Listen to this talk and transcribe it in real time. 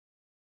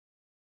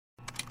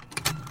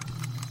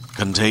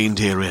Contained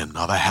herein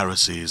are the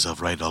heresies of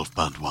Radolf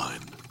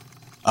Burntwine,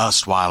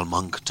 erstwhile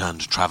monk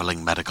turned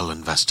traveling medical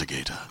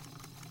investigator.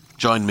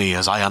 Join me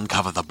as I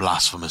uncover the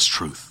blasphemous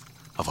truth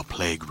of a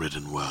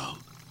plague-ridden world,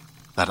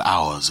 that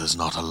ours is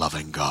not a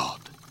loving God,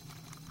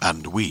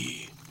 and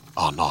we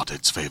are not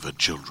its favored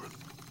children.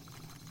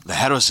 The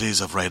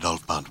heresies of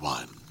Radolf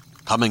Burntwine,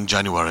 coming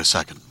January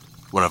 2nd,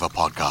 wherever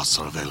podcasts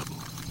are available.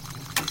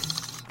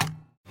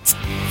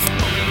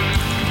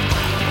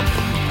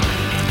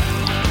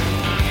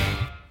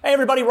 Hey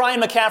everybody,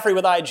 Ryan McCaffrey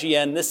with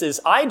IGN. This is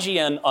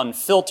IGN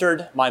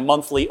Unfiltered, my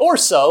monthly or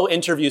so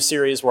interview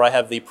series where I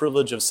have the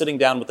privilege of sitting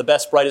down with the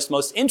best, brightest,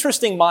 most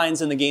interesting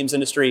minds in the games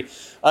industry.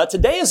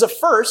 Today is a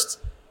first.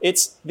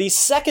 It's the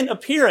second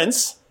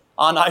appearance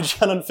on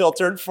IGN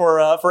Unfiltered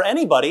for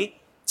anybody.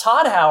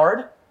 Todd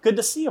Howard, good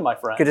to see you, my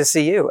friend. Good to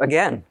see you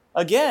again.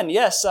 Again,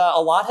 yes.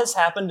 A lot has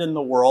happened in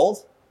the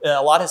world.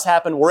 A lot has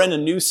happened. We're in a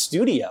new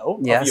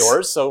studio of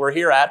yours, so we're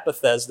here at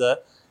Bethesda,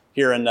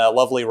 here in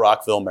lovely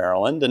Rockville,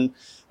 Maryland, and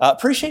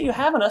appreciate you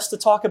having us to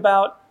talk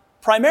about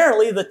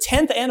primarily the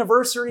 10th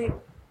anniversary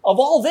of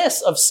all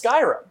this, of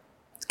Skyrim.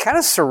 It's kind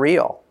of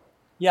surreal,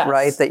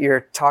 right? That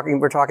we're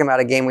talking about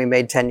a game we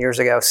made 10 years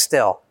ago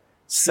still.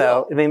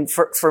 So, I mean,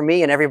 for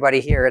me and everybody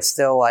here, it's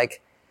still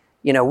like,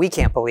 we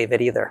can't believe it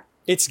either.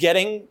 It's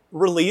getting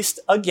released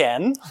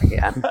again.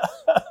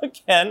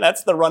 Again,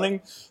 that's the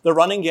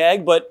running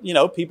gag, but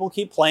people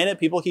keep playing it,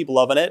 people keep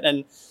loving it,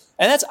 and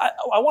that's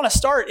I want to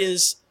start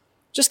is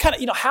just kind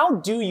of, how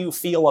do you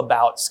feel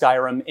about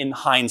Skyrim in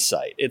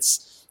hindsight?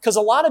 It's because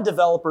a lot of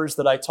developers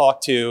that I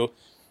talk to,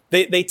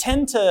 they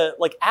tend to,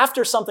 like,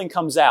 after something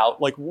comes out,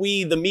 like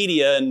we, the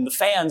media and the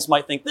fans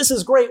might think, this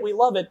is great, we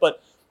love it.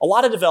 But a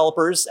lot of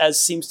developers,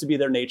 as seems to be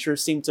their nature,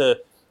 seem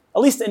to, at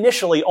least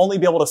initially, only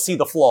be able to see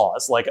the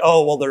flaws. Like,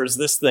 oh, well, there's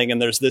this thing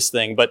and there's this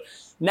thing. But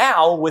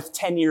now, with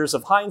 10 years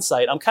of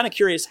hindsight, I'm kind of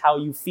curious how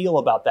you feel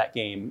about that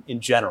game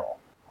in general.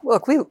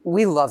 Look,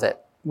 we love it.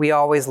 We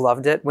always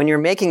loved it. When you're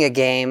making a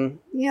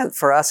game,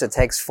 for us, it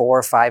takes 4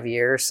 or 5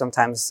 years,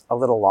 sometimes a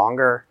little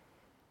longer.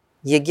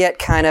 You get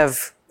kind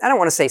of, I don't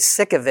want to say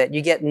sick of it.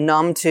 You get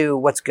numb to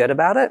what's good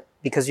about it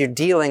because you're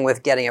dealing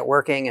with getting it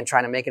working and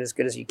trying to make it as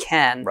good as you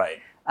can. Right.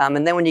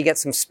 And then when you get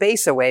some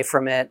space away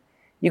from it,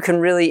 you can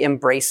really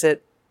embrace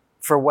it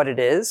for what it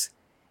is.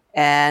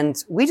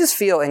 And we just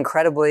feel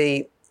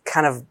incredibly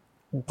kind of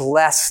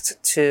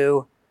blessed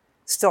to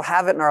still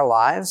have it in our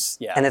lives.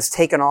 Yeah. And it's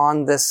taken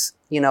on this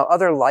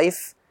other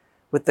life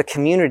with the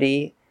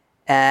community.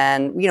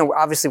 And,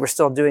 obviously we're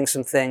still doing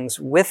some things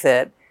with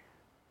it,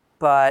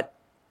 but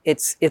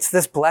it's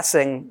this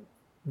blessing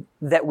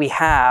that we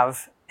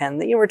have. And,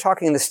 we were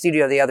talking in the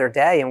studio the other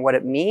day and what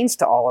it means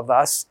to all of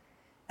us.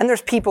 And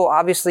there's people,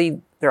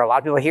 obviously, there are a lot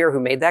of people here who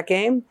made that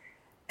game.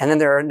 And then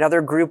there are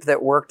another group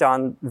that worked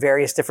on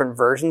various different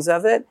versions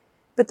of it.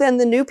 But then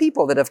the new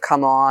people that have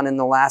come on in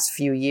the last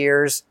few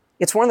years,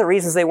 it's one of the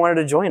reasons they wanted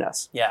to join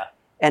us. Yeah.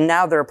 And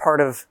now they're a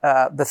part of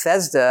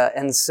Bethesda.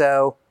 And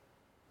so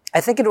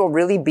I think it will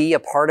really be a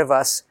part of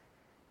us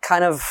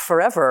kind of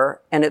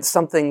forever. And it's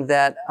something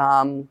that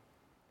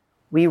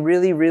we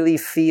really, really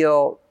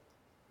feel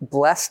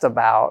blessed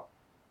about.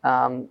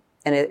 And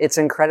it's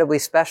incredibly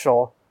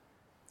special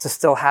to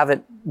still have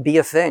it be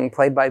a thing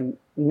played by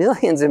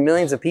millions and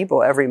millions of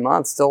people every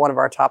month. Still one of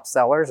our top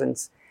sellers. And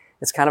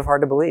it's kind of hard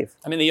to believe.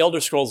 I mean, the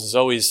Elder Scrolls is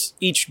always,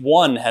 each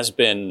one has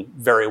been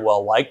very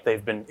well liked.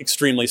 They've been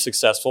extremely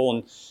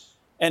successful.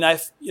 And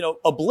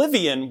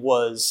Oblivion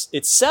was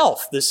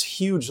itself this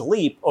huge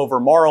leap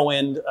over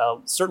Morrowind,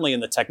 certainly in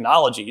the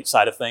technology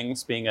side of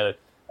things, being an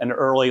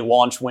early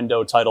launch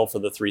window title for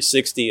the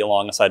 360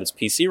 alongside its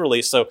PC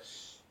release. So,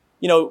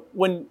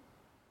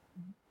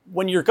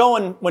 when you're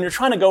trying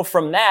to go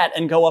from that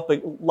and go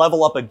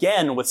level up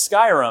again with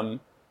Skyrim,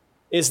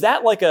 is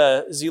that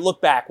as you look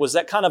back, was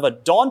that kind of a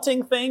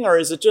daunting thing, or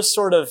is it just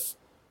sort of,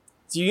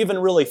 do you even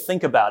really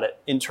think about it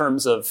in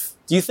terms of,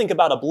 do you think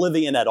about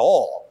Oblivion at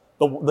all?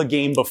 The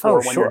game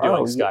before when you're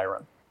doing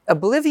Skyrim.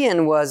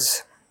 Oblivion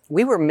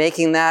we were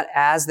making that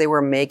as they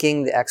were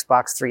making the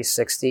Xbox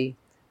 360.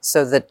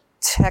 So the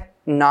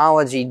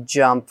technology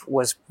jump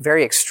was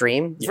very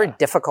extreme. It's a very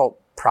difficult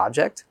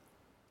project.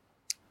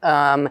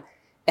 And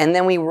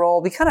then we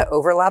kind of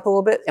overlap a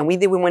little bit, and we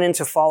went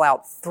into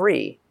Fallout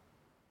 3.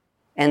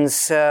 And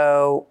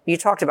so you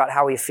talked about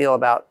how we feel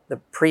about the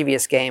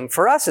previous game.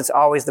 For us, it's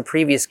always the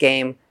previous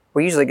game.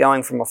 We're usually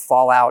going from a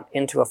Fallout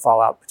into a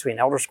Fallout between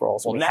Elder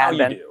Scrolls. Well, now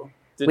you do.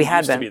 Didn't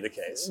used to be the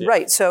case. Yeah.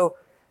 Right. So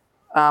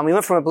we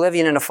went from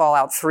Oblivion into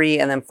Fallout 3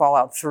 and then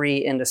Fallout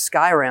 3 into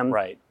Skyrim.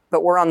 Right.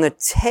 But we're on the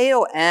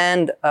tail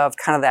end of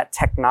kind of that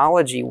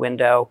technology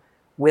window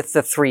with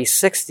the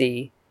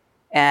 360.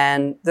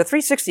 And the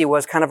 360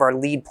 was kind of our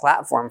lead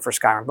platform for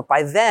Skyrim. But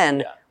by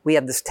then, we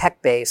had this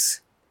tech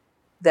base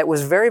that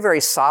was very, very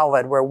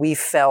solid where we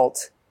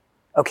felt,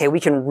 okay, we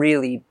can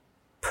really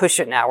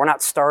push it now. We're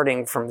not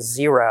starting from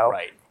zero.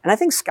 Right. And I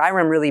think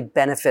Skyrim really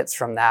benefits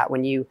from that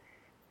when you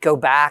go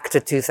back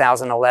to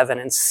 2011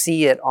 and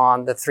see it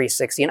on the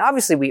 360. And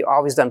obviously, we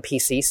always done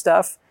PC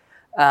stuff.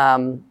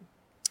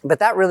 But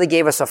that really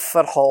gave us a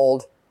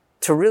foothold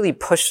to really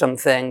push some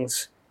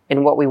things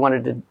in what we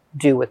wanted to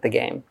do with the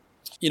game.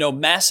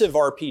 Massive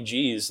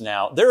RPGs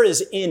now, they're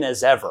as in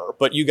as ever,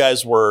 but you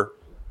guys were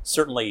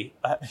certainly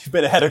you've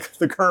been ahead of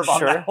the curve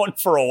on that one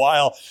for a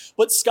while.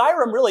 But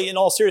Skyrim really, in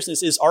all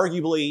seriousness, is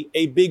arguably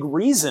a big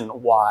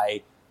reason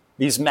why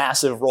these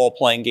massive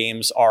role-playing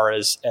games are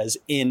as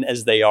in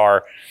as they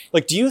are.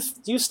 Like, do you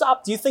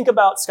think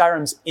about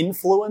Skyrim's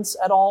influence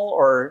at all,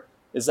 or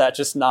is that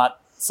just not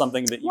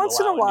something that you allow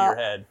into your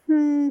head?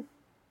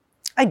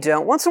 I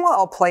don't. Once in a while,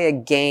 I'll play a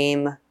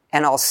game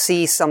and I'll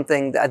see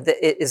something that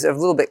is a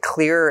little bit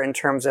clearer in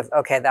terms of,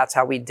 okay, that's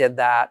how we did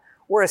that.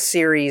 Or a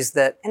series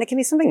and it can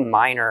be something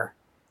minor.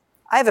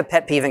 I have a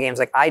pet peeve in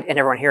games, and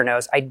everyone here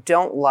knows, I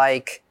don't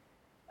like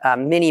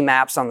mini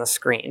maps on the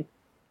screen.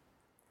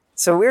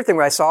 So a weird thing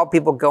where I saw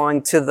people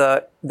going to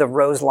the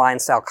rose line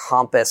style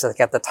compass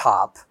at the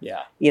top.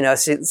 Yeah.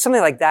 So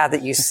something like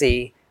that you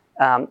see.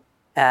 I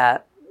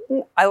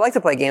like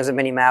to play games with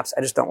mini maps.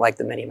 I just don't like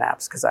the mini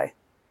maps because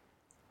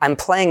I'm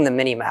playing the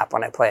mini map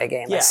when I play a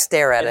game. Yeah, I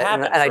stare at it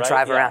happens, and I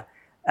drive around.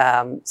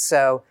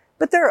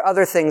 But there are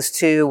other things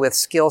too with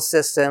skill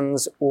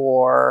systems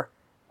or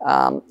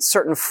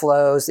certain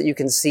flows that you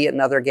can see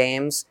in other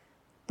games.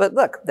 But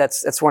look,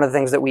 that's one of the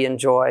things that we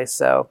enjoy.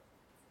 So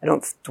I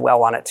don't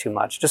dwell on it too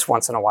much, just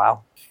once in a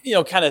while.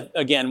 Kind of,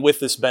 again, with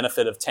this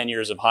benefit of 10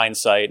 years of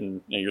hindsight,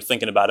 and you're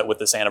thinking about it with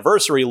this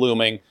anniversary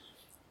looming,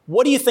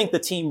 what do you think the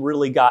team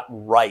really got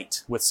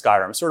right with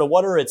Skyrim? Sort of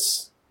what are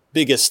its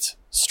biggest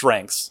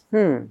strengths?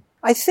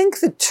 I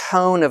think the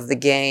tone of the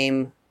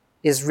game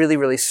is really,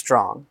 really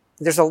strong.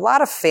 There's a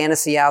lot of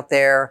fantasy out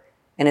there,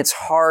 and it's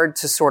hard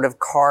to sort of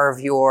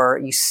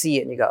you see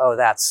it and you go, oh,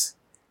 that's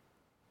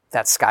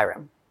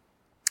Skyrim.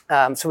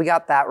 So we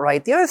got that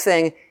right. The other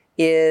thing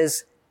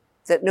is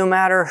that no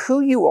matter who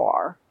you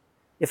are,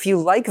 if you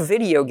like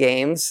video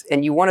games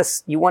and you want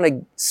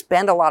to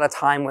spend a lot of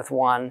time with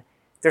one,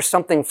 there's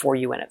something for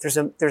you in it.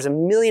 There's a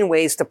million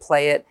ways to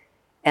play it,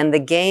 and the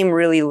game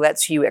really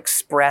lets you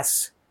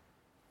express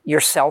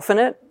yourself in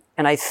it.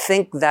 And I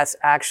think it's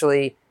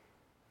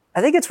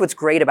what's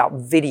great about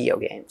video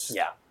games.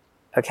 Yeah.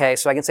 Okay,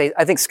 so I can say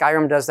I think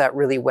Skyrim does that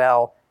really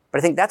well, but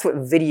I think that's what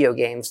video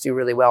games do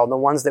really well. And the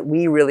ones that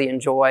we really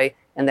enjoy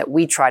and that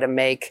we try to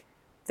make,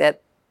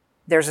 that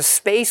there's a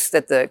space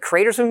that the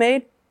creators have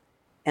made,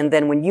 and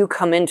then when you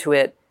come into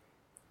it,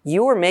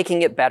 you're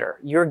making it better.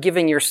 You're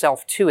giving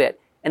yourself to it.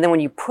 And then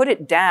when you put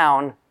it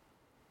down,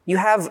 you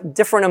have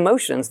different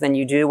emotions than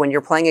you do when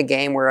you're playing a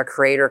game where a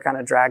creator kind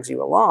of drags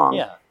you along.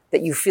 Yeah.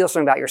 That you feel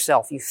something about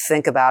yourself. You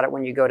think about it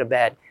when you go to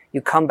bed.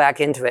 You come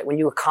back into it. When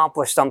you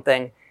accomplish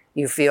something,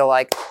 you feel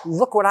like,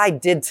 look what I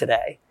did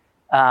today.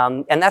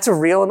 And that's a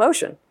real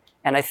emotion.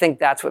 And I think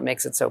that's what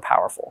makes it so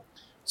powerful.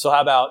 So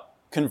how about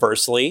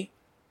conversely?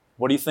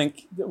 What do you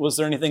think? Was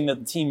there anything that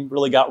the team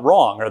really got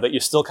wrong, or that you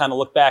still kind of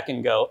look back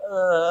and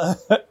go,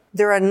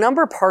 There are a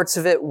number of parts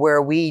of it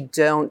where we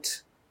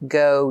don't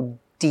go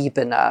deep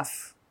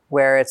enough,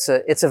 where it's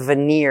a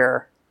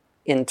veneer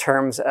in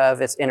terms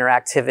of its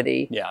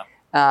interactivity. Yeah.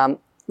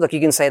 Look, you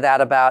can say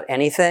that about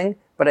anything,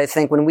 but I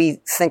think when we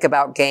think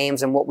about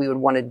games and what we would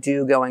want to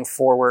do going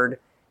forward,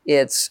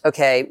 it's,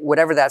 okay,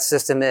 whatever that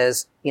system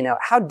is,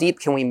 how deep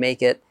can we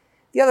make it?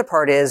 The other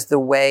part is the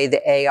way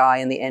the AI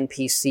and the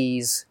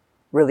NPCs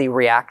really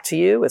react to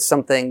you. It's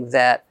something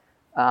that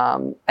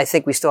I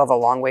think we still have a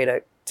long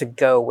way to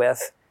go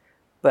with,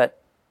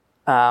 but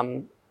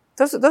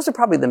those are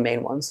probably the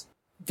main ones.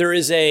 There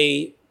is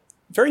a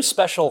very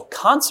special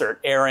concert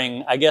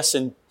airing, I guess,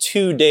 in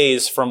 2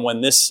 days from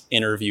when this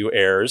interview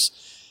airs.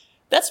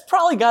 That's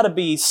probably got to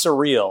be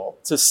surreal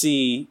to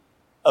see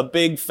a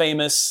big,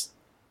 famous,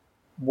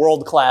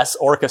 world-class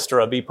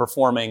orchestra be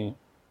performing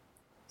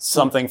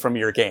something from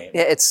your game.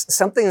 Yeah, it's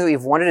something that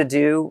we've wanted to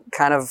do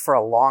kind of for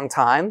a long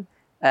time.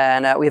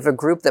 And we have a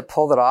group that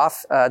pulled it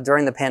off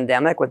during the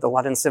pandemic with the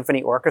London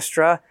Symphony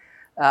Orchestra,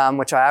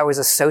 which I always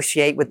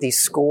associate with these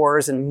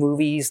scores and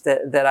movies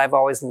that I've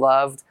always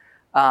loved.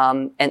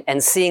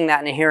 And seeing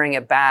that and hearing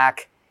it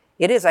back,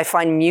 I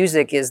find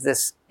music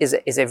is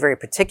a very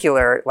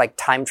particular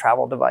time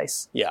travel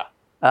device. Yeah.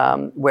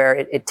 Where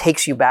it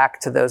takes you back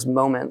to those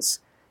moments.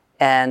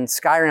 And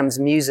Skyrim's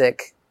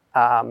music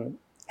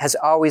has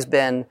always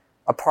been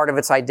a part of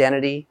its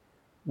identity.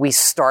 We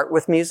start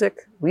with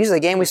music. We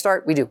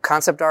do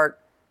concept art,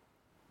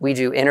 we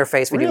do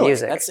interface, we do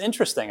music. That's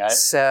interesting.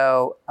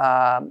 So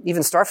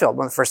even Starfield,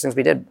 one of the first things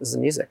we did was the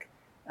music.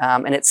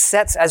 And it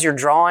sets, as you're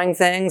drawing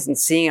things and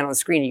seeing it on the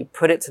screen, you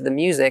put it to the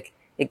music,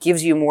 it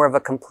gives you more of a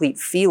complete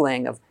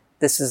feeling of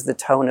this is the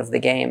tone of the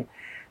game.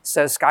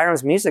 So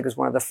Skyrim's music is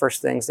one of the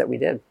first things that we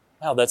did.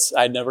 Wow,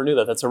 I never knew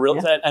that. That's a real,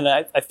 and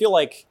I feel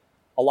like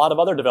a lot of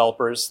other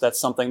developers, that's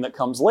something that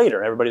comes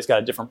later. Everybody's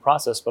got a different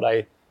process,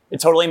 but it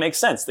totally makes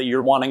sense that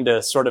you're wanting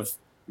to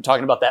you're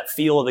talking about that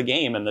feel of the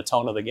game and the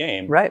tone of the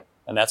game. Right.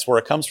 And that's where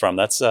it comes from.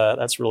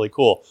 That's really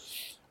cool.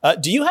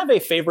 Do you have a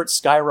favorite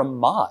Skyrim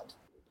mod?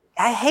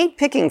 I hate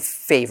picking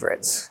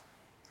favorites.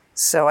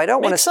 So I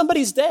don't want to... Make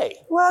somebody's day.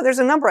 Well, there's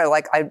a number I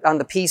like. On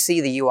the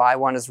PC, the UI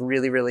one is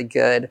really, really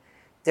good.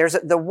 There's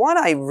the one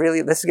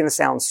this is going to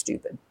sound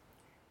stupid.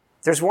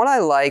 There's one I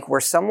like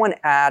where someone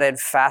added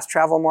fast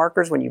travel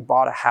markers when you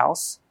bought a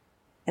house.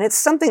 And it's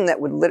something that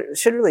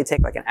should really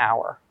take like an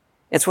hour.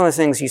 It's one of those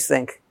things you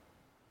think,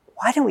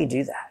 why don't we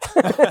do that?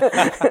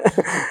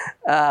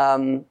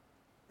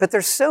 But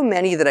there's so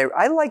many that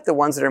I like the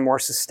ones that are more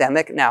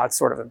systemic. Now it's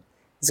going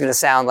to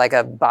sound like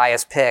a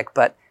biased pick,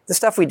 but the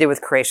stuff we did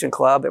with Creation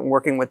Club and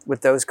working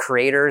with those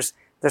creators,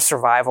 the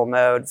survival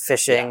mode,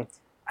 fishing. Yeah.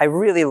 I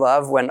really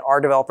love when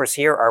our developers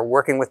here are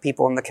working with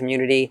people in the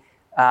community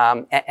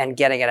and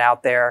getting it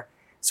out there.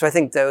 So I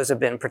think those have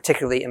been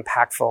particularly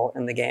impactful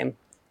in the game.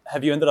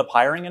 Have you ended up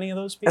hiring any of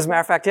those people? As a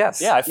matter of fact,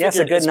 yes. Yeah, I figured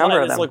a good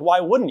number of them. It's like, why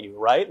wouldn't you,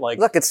 right? Like,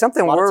 look, it's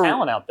something a lot of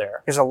talent out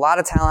there. There's a lot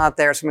of talent out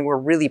there, something we're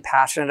really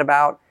passionate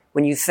about.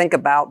 When you think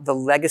about the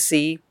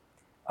legacy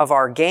of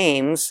our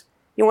games,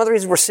 one of the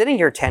reasons we're sitting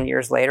here 10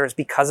 years later is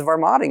because of our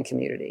modding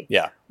community.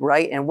 Yeah.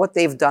 Right? And what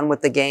they've done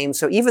with the game.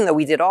 So even though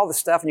we did all the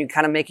stuff and you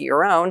kind of make it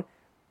your own,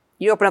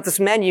 you open up this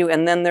menu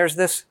and then there's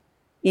this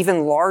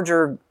even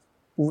larger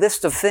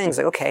list of things.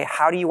 Like, okay,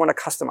 how do you want to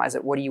customize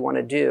it? What do you want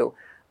to do?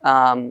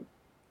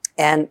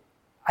 And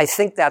I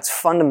think that's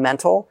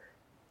fundamental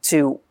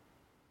to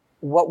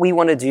what we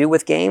want to do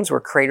with games where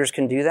creators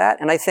can do that.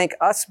 And I think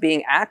us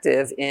being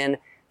active in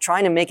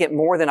trying to make it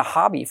more than a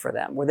hobby for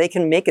them, where they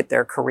can make it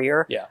their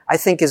career, I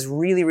think is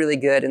really, really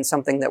good and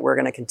something that we're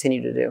going to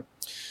continue to do.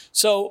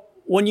 So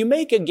when you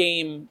make a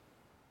game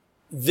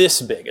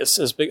this big,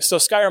 as big, so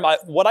Skyrim,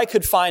 what I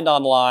could find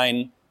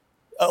online,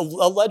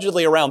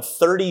 allegedly around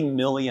 30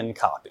 million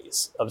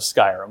copies of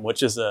Skyrim,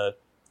 which is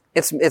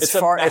it's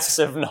a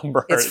massive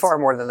number. It's far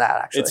more than that,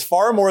 actually. It's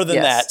far more than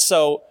that.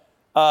 So,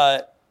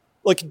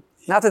 look.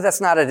 Not that that's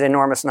not an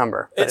enormous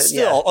number. But it's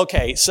still,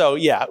 okay. So,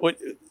 yeah.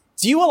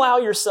 Do you allow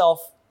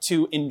yourself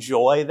to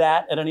enjoy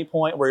that at any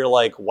point where you're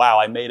like, wow,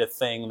 I made a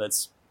thing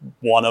that's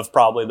one of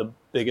probably the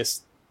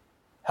biggest,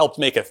 helped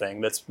make a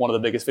thing that's one of the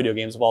biggest video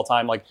games of all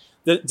time? Like,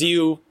 do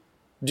you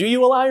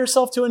allow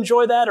yourself to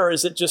enjoy that, or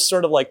is it just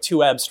sort of like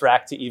too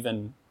abstract to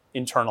even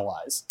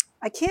internalize?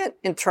 I can't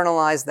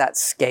internalize that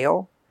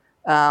scale.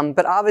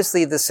 But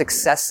obviously the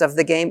success of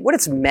the game, what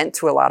it's meant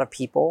to a lot of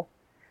people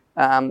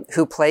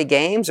who play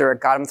games or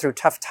got them through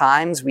tough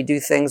times. We do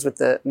things with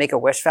the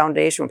Make-A-Wish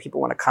Foundation when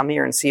people want to come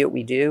here and see what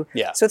we do.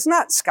 Yeah. So it's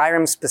not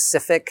Skyrim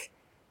specific.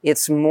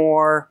 It's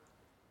more,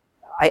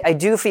 I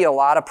do feel a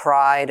lot of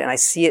pride, and I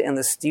see it in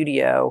the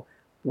studio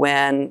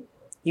when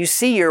you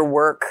see your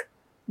work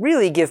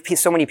really give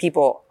so many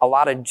people a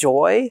lot of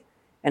joy.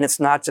 And it's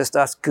not just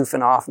us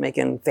goofing off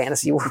making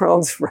fantasy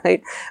worlds,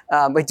 right?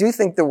 I do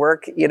think the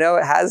work, it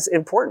has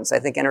importance. I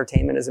think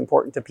entertainment is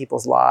important to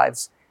people's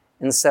lives.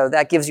 And so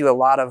that gives you a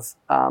lot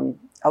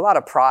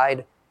of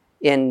pride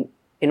in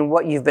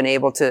what you've been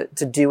able to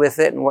do with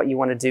it and what you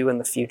want to do in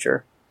the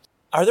future.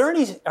 Are there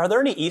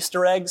any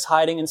Easter eggs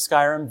hiding in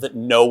Skyrim that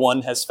no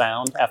one has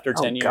found after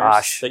 10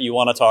 years that you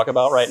want to talk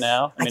about right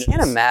now? I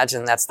can't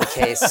imagine that's the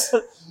case.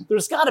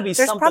 There's got to be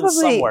something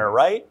somewhere,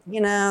 right?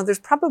 There's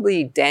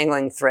probably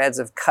dangling threads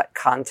of cut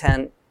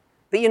content.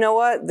 But you know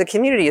what? The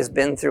community has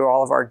been through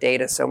all of our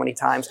data so many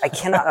times. I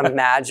cannot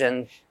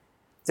imagine.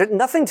 There's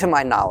nothing to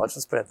my knowledge.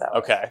 Let's put it that way.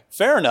 Okay.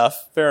 Fair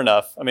enough.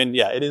 I mean,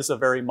 yeah, it is a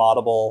very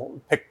moddable,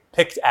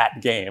 picked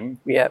at game.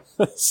 Yeah.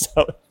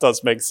 So it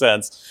does make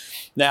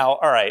sense. Now,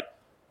 all right.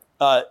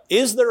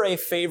 Is there a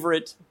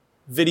favorite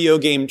video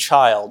game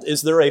child?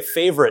 Is there a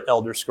favorite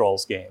Elder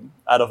Scrolls game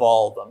out of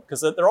all of them? Because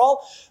they're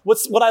all,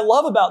 what I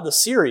love about the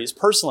series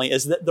personally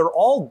is that they're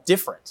all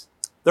different.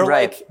 They're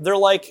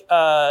like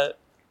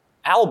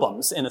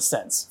albums in a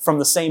sense from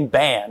the same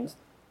band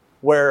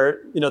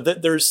where,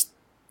 there's,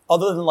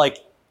 other than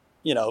like,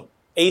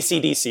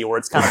 AC/DC where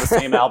it's kind of the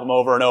same album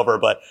over and over,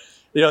 but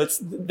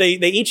they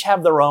each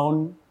have their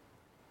own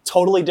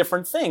totally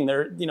different thing.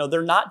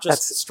 They're not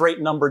just straight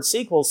numbered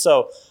sequels.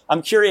 So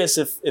I'm curious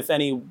if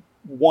any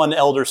one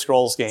Elder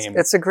Scrolls game.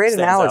 It's a great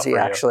analogy,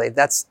 actually.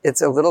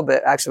 It's a little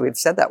bit, actually, we've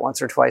said that once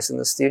or twice in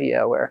the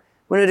studio where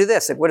we're going to do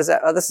this. Like, what is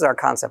that? Oh, this is our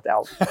concept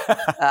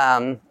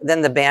album.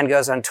 Then the band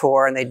goes on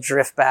tour and they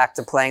drift back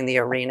to playing the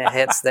arena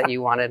hits that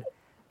you wanted.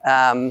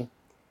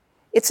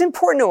 It's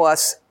important to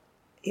us.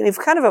 We've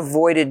kind of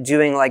avoided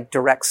doing like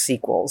direct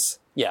sequels.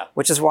 Yeah.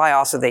 Which is why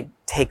also they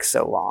take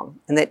so long.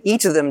 And that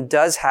each of them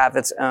does have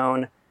its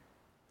own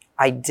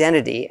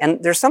identity.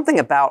 And there's something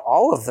about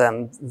all of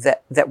them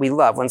that we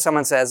love. When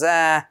someone says,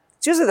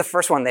 it's usually the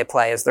first one they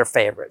play is their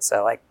favorite.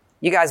 So like,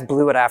 you guys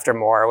blew it after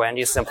Morrowind,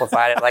 you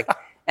simplified it. Like,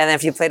 and then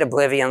if you played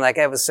Oblivion, like,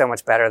 it was so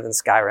much better than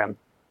Skyrim.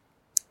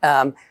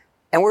 And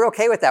we're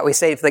okay with that. We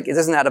say, like,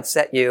 doesn't that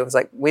upset you? It's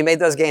like, we made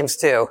those games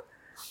too.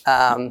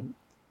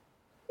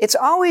 It's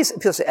always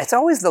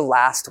the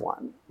last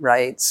one,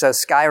 right? So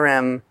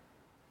Skyrim,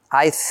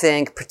 I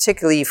think,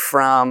 particularly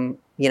from,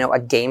 a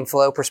game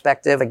flow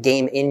perspective, a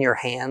game in your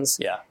hands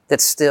that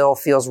still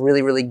feels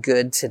really, really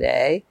good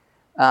today.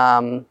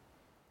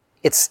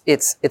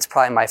 It's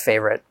probably my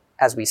favorite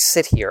as we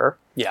sit here.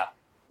 Yeah.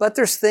 But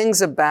there's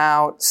things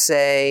about,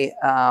 say,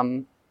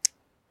 I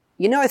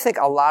think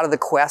a lot of the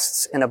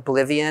quests in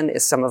Oblivion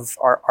is some of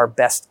our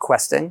best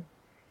questing.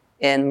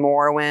 In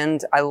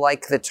Morrowind, I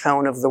like the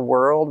tone of the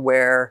world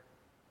where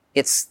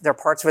there are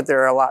parts of it that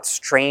are a lot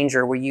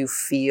stranger where you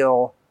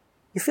feel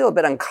a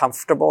bit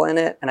uncomfortable in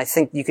it. And I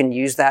think you can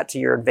use that to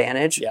your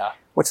advantage. Yeah.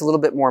 Which is a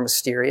little bit more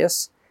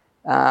mysterious.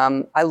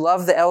 I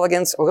love the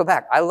elegance. We'll go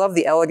back. I love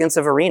the elegance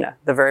of Arena,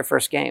 the very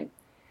first game.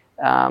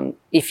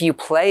 If you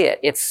play it,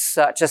 it's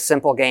such a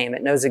simple game.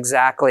 It knows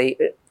exactly,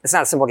 it's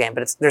not a simple game,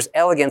 but there's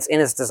elegance in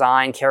its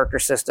design, character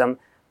system,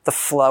 the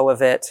flow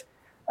of it.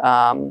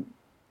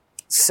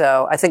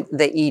 So I think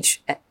they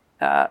each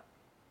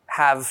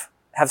have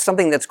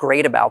something that's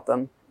great about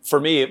them. For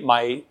me,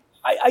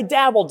 I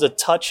dabbled a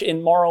touch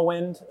in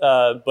Morrowind,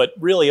 but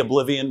really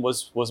Oblivion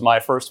was my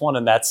first one,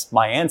 and that's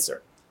my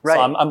answer. Right.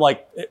 So I'm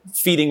like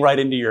feeding right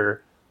into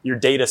your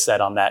data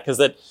set on that, because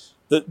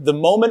the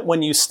moment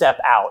when you step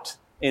out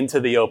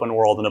into the open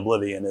world in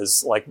Oblivion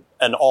is like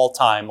an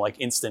all-time, like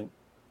instant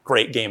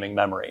great gaming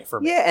memory for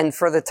me. Yeah, and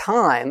for the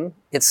time,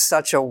 it's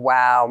such a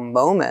wow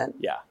moment.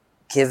 Yeah.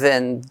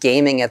 Given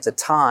gaming at the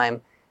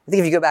time. I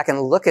think if you go back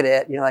and look at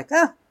it, you're like,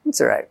 it's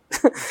all right.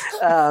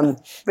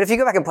 But if you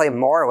go back and play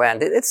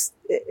Morrowind,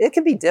 it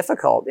can be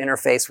difficult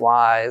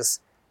interface-wise.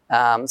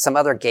 Some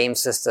other game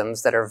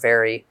systems that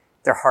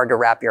they're hard to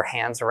wrap your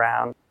hands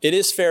around. It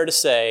is fair to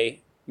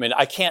say,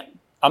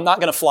 I'm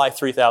not going to fly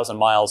 3,000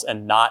 miles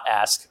and not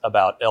ask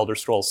about Elder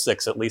Scrolls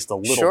 6 at least a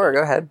little Sure, bit.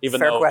 Go ahead.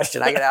 Fair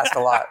question. I get asked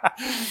a lot.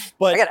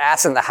 But I get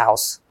asked in the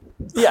house.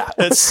 Yeah,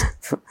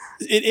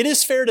 it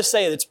is fair to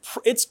say that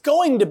it's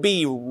going to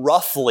be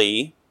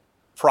roughly,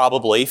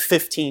 probably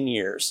 15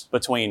 years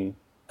between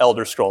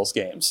Elder Scrolls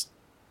games,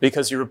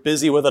 because you're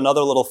busy with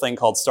another little thing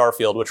called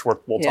Starfield, which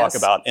we'll talk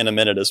about in a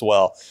minute as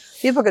well.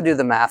 People could do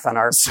the math on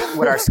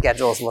what our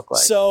schedules look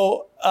like.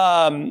 So,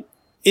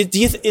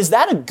 is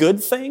that a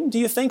good thing, do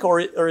you think,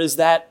 or is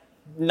that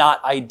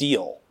not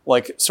ideal?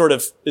 Like, sort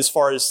of as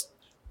far as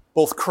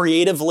both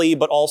creatively,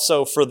 but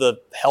also for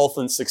the health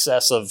and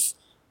success of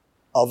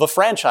a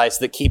franchise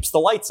that keeps the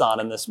lights on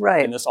in this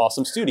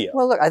awesome studio?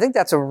 Well, look, I think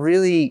that's a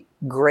really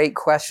great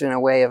question, a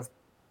way of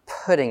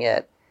putting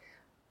it.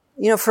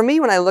 For me,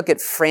 when I look at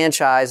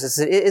franchises,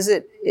 is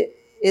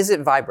it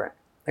vibrant?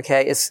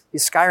 Okay,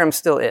 Skyrim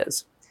still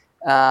is.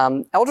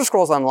 Elder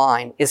Scrolls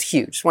Online is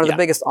huge. It's one of the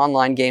biggest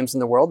online games in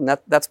the world, and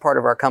that's part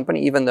of our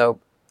company. Even though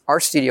our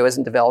studio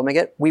isn't developing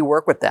it, we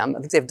work with them. I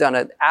think they've done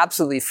an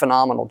absolutely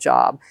phenomenal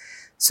job.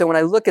 So when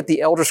I look at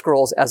the Elder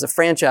Scrolls as a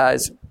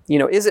franchise,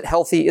 is it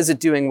healthy? Is it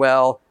doing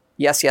well?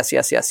 Yes, yes,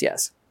 yes, yes,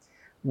 yes.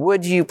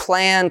 Would you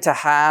plan to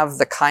have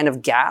the kind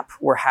of gap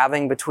we're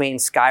having between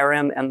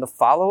Skyrim and the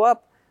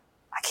follow-up?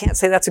 I can't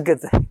say that's a good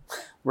thing,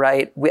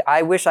 right?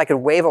 I wish I could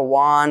wave a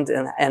wand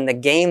and the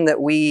game that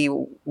we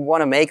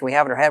want to make and we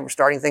have in our head, we're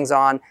starting things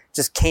on,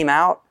 just came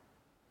out.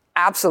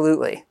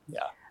 Absolutely.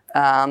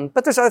 Yeah.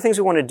 But there's other things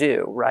we want to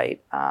do,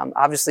 right?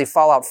 Obviously,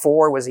 Fallout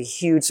 4 was a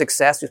huge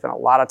success. We spent a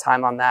lot of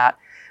time on that.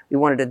 We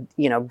wanted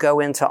to, go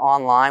into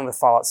online with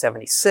Fallout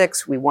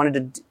 76.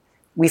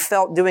 We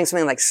felt doing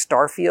something like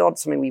Starfield,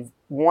 something we've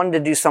wanted to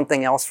do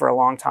something else for a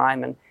long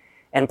time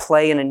and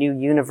play in a new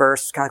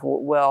universe. Kind of like,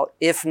 well,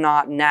 if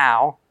not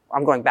now,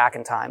 I'm going back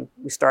in time.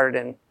 We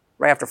started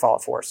right after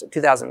Fallout 4, so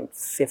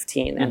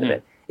 2015, end of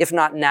it. If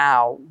not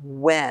now,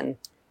 when?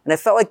 And I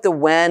felt like the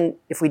when,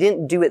 if we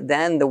didn't do it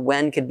then, the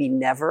when could be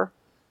never.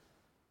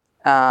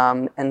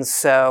 And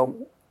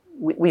so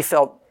we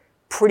felt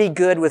pretty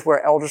good with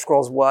where Elder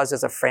Scrolls was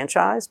as a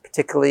franchise,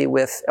 particularly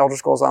with Elder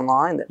Scrolls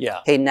Online.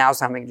 Hey, now's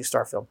the time we can do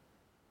Starfield.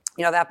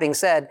 That being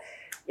said,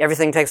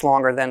 everything takes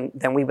longer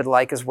than we would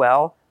like as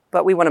well,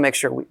 but we want to make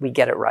sure we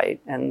get it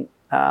right. And,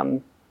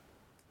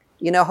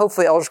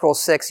 hopefully Elder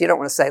Scrolls 6, you don't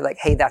want to say like,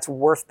 hey, that's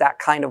worth that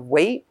kind of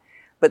weight,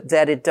 but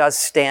that it does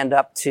stand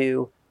up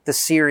to the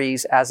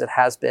series as it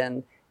has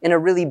been in a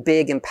really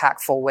big,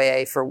 impactful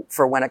way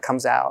for when it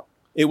comes out.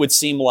 It would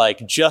seem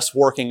like just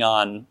working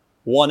on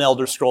one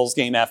Elder Scrolls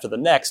game after the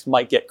next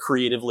might get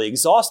creatively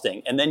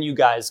exhausting. And then you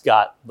guys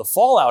got the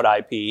Fallout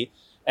IP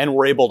and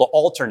were able to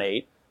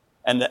alternate.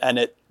 And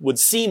it would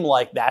seem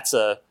like that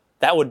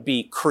would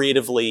be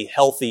creatively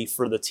healthy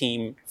for the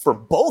team for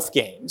both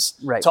games,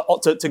 right,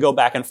 to go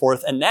back and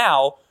forth. And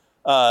now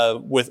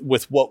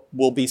with what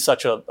will be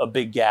such a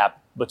big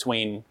gap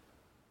between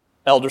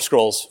Elder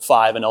Scrolls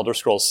 5 and Elder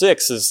Scrolls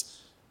 6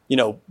 is,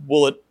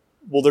 will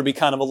there be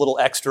kind of a little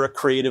extra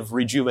creative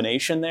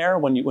rejuvenation there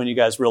when you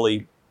guys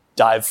really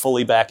dive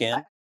fully back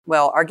in?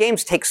 Well, our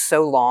games take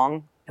so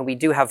long, and we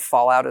do have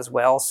Fallout as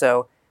well,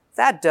 so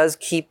that does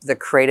keep the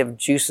creative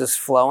juices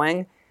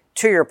flowing.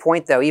 To your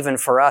point, though, even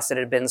for us, it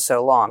had been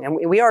so long.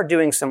 And we are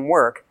doing some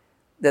work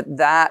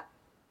that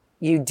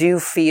you do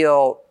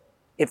feel,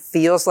 it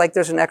feels like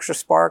there's an extra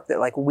spark, that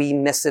like we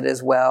miss it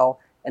as well,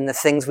 and the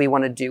things we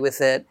want to do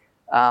with it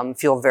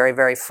feel very,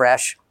 very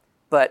fresh.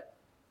 But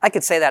I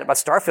could say that about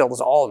Starfield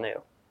was all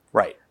new.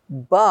 Right.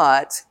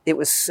 But it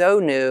was so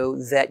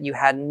new that you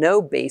had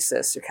no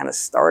basis. You're kind of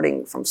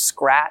starting from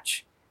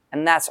scratch.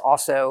 And that's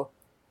also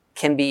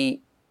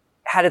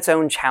had its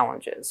own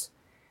challenges.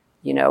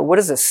 What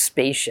does a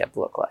spaceship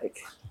look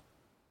like?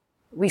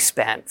 We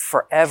spent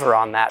forever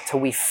on that till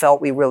we felt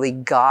we really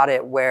got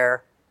it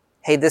where,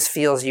 hey, this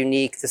feels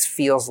unique. This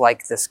feels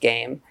like this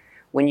game.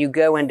 when you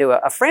go into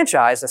a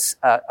franchise,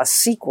 a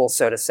sequel,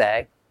 so to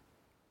say,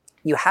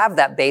 you have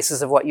that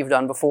basis of what you've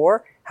done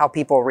before, how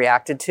people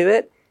reacted to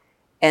it.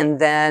 And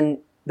then,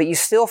 but you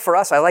still, for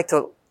us, I like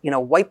to,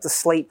 wipe the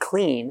slate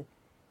clean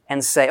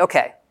and say,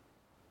 okay,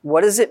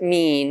 what does it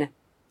mean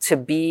to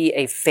be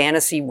a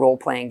fantasy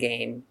role-playing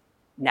game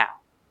now?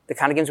 The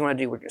kind of games we want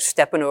to do, we're going to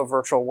step into a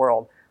virtual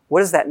world. What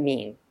does that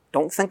mean?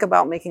 Don't think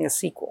about making a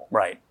sequel.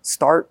 Right.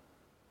 Start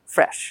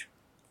fresh.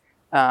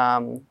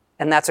 And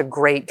that's a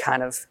great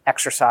kind of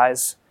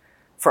exercise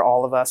for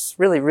all of us.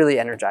 Really, really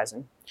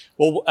energizing.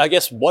 Well, I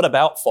guess what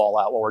about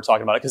Fallout while we're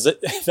talking about it?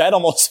 Because that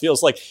almost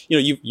feels like,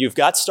 you've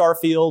got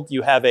Starfield,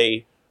 you have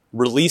a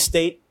release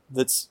date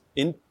that's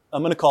in,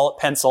 I'm going to call it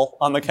pencil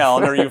on the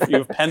calendar.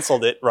 You've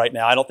penciled it right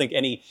now. I don't think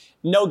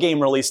no game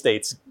release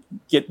dates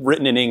get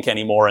written in ink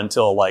anymore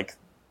until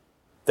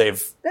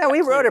they've... Yeah, we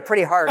wrote it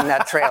pretty hard in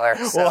that trailer.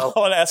 So. Well, I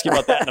want to ask you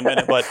about that in a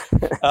minute, but...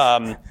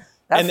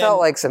 that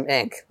felt like some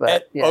ink,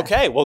 but yeah.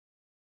 Okay, well...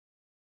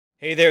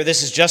 Hey there,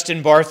 this is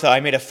Justin Bartha.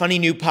 I made a funny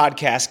new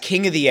podcast,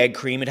 King of the Egg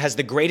Cream. It has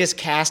the greatest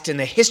cast in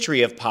the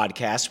history of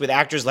podcasts with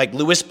actors like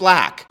Louis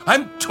Black.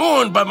 I'm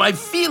torn by my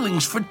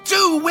feelings for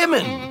two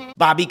women.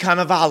 Bobby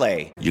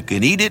Cannavale. You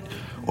can eat it,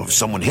 or if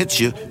someone hits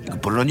you, you can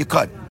put it on your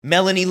cut.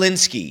 Melanie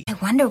Linsky. I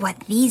wonder what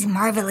these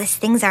marvelous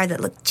things are that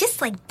look just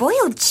like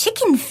boiled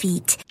chicken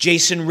feet.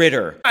 Jason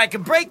Ritter. I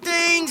can break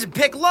things and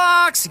pick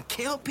locks and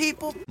kill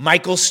people.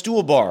 Michael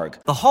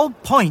Stuhlbarg. The whole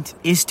point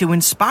is to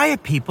inspire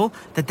people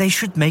that they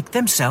should make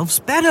themselves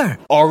better.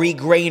 Ari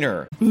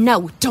Grainer.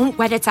 No, don't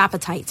whet its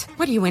appetite.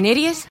 What are you, an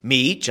idiot?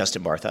 Me,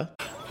 Justin Bartha.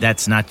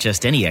 That's not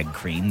just any egg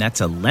cream,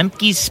 that's a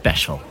Lemke's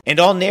special. And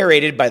all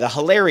narrated by the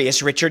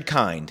hilarious Richard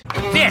Kind.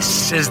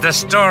 This is the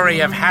story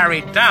of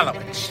Harry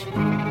Dalowitz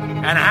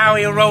and how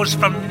he rose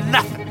from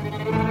nothing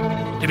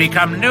to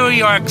become New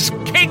York's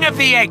King of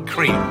the Egg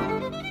Cream.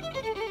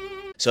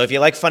 So if you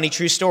like funny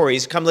true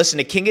stories, come listen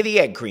to King of the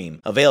Egg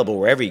Cream, available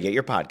wherever you get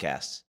your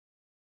podcasts.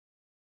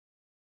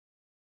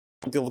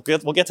 We'll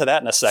get to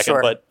that in a second,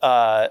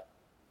 Sure.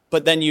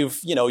 But then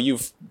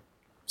you've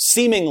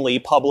seemingly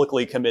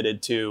publicly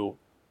committed to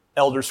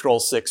Elder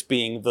Scrolls 6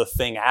 being the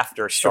thing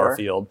after Starfield.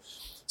 Sure.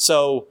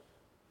 So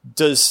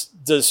does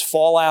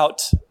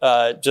Fallout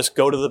just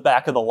go to the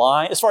back of the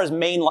line? As far as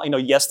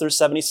mainline, yes, there's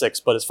 76,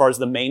 but as far as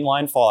the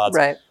mainline Fallouts,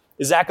 right.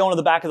 Is that going to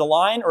the back of the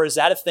line, or is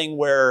that a thing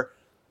where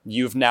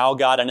you've now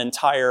got an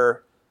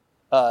entire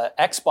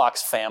Xbox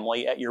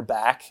family at your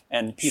back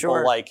and people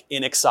Sure. like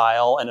In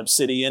Exile and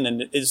Obsidian?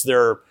 And is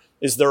there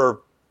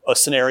a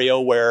scenario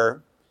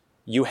where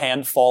you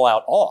hand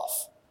Fallout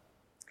off?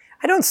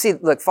 I don't see,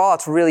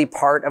 Fallout's really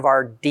part of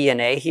our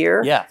DNA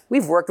here. Yeah.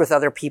 We've worked with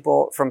other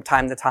people from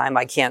time to time.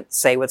 I can't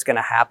say what's going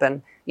to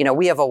happen.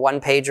 We have a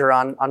one-pager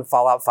on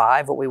Fallout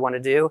 5, what we want to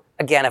do.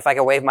 Again, if I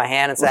could wave my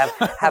hand and say,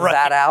 have Right.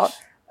 that out.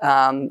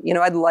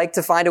 I'd like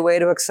to find a way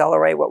to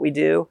accelerate what we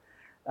do.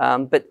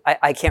 But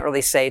I can't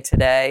really say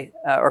today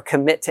or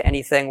commit to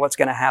anything what's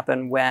going to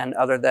happen when,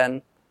 other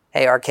than,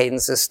 hey, our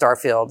cadence is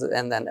Starfield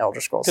and then Elder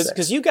Scrolls 6.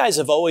 Because you guys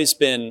have always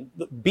been,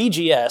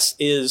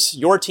 BGS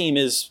your team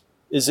is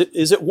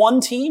it one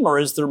team, or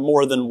is there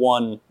more than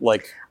one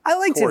I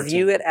like to core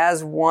view team? it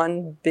as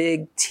one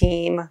big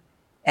team,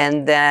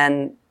 and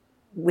then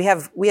we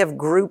have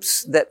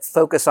groups that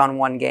focus on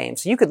one game.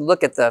 So you could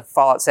look at the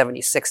Fallout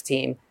 76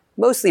 team,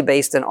 mostly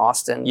based in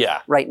Austin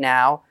right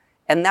now,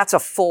 and that's a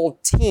full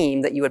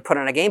team that you would put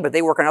on a game, but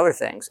they work on other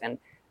things. And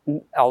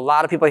a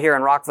lot of people here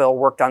in Rockville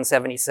worked on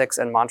 76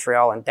 and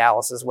Montreal and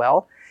Dallas as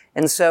well.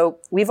 And so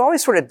we've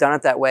always sort of done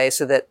it that way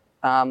so that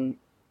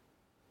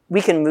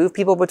we can move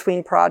people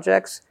between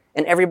projects,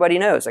 and everybody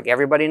knows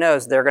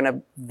they're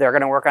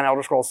gonna work on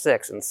Elder Scrolls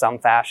 6 in some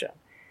fashion.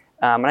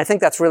 And I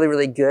think that's really,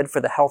 really good for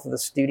the health of the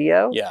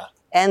studio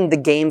and the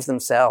games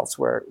themselves,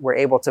 where we're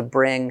able to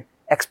bring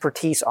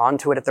expertise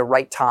onto it at the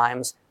right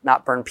times,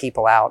 not burn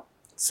people out,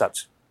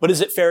 such. But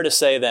is it fair to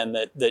say then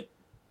that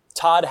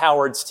Todd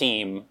Howard's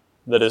team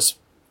that is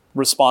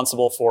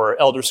responsible for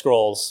Elder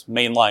Scrolls,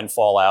 mainline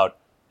Fallout,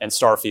 and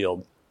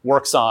Starfield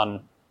works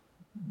on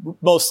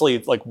mostly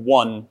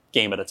one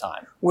game at a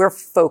time? We're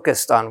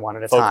focused on one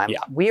at a time. Yeah.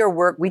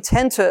 We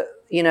tend to,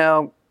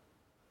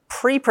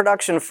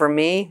 pre-production for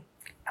me,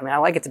 I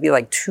like it to be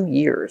 2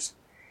 years.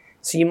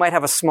 So you might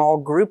have a small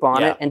group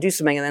on it and do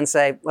something and then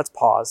say, let's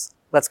pause,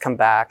 let's come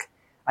back.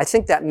 I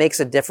think that makes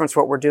a difference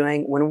what we're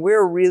doing. When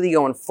we're really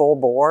going full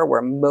bore,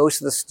 where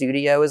most of the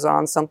studio is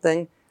on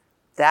something,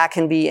 that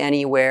can be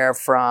anywhere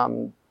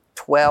from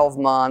 12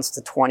 months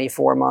to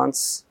 24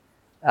 months.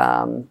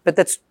 But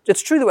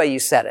it's true the way you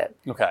said it.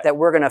 Okay. That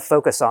we're going to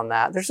focus on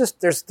that.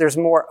 There's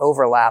more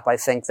overlap, I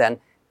think, than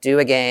do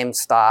a game,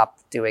 stop,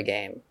 do a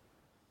game.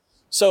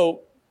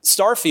 So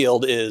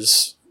Starfield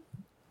is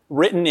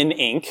written in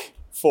ink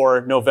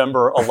for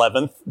November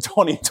 11th,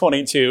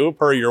 2022,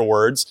 per your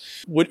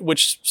words,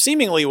 which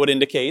seemingly would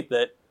indicate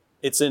that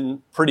it's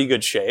in pretty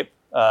good shape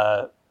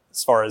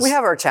as far as... We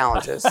have our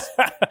challenges.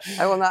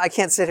 I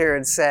can't sit here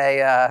and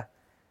say...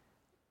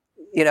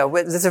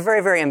 it's a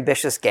very, very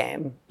ambitious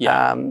game.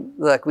 Yeah.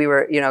 Look, we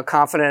were,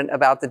 confident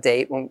about the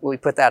date when we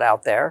put that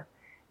out there.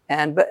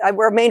 But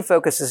our main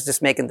focus is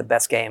just making the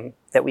best game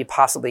that we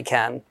possibly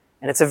can.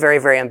 And it's a very,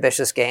 very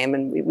ambitious game.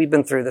 And we've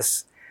been through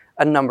this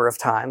a number of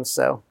times.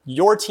 So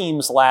your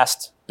team's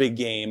last big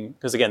game,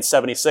 because again,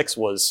 76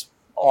 was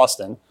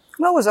Austin.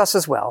 Well, it was us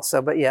as well.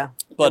 So, but yeah,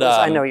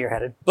 I know you're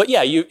headed. But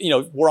yeah, you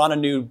know, we're on a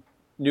new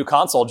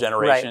console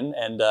generation,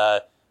 right.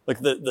 And like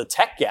the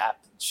tech gap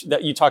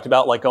that you talked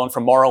about, like going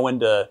from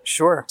Morrowind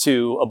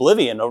to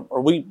Oblivion,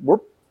 or we're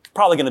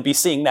probably going to be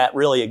seeing that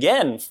really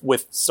again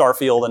with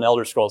Starfield and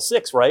Elder Scrolls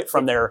 6, right?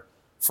 Compared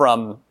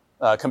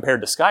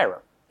to Skyrim.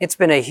 It's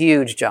been a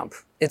huge jump.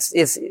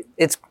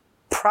 It's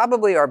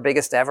probably our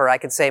biggest ever. I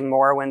could say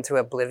Morrowind to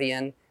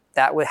Oblivion,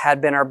 that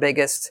had been our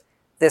biggest.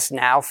 This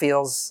now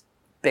feels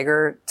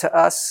bigger to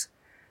us.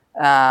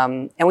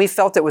 And we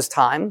felt it was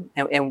time,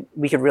 and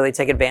we could really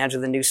take advantage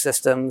of the new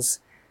systems,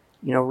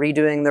 you know,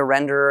 redoing the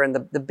renderer and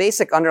the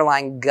basic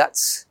underlying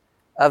guts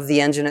of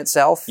the engine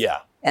itself. Yeah.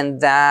 And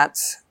that,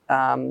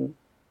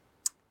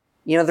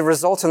 you know, the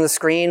results on the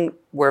screen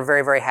we're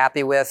very, very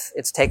happy with.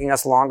 It's taking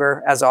us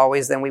longer, as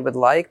always, than we would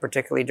like,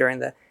 particularly during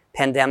the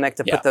pandemic,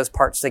 to put those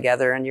parts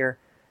together. And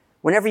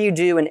whenever you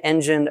do an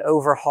engine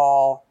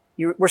overhaul,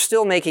 we're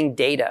still making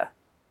data,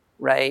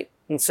 right?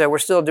 And so we're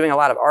still doing a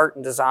lot of art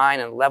and design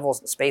and levels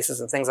and spaces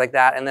and things like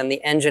that. And then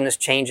the engine is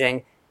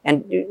changing,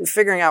 and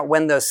figuring out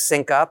when those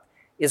sync up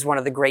is one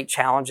of the great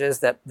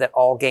challenges that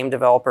all game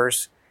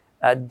developers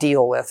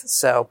deal with.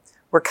 So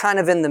we're kind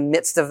of in the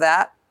midst of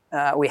that.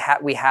 We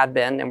had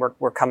been, and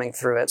we're coming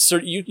through it. So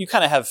you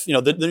kind of have, you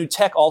know, the new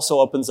tech also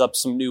opens up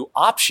some new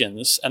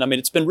options. And I mean,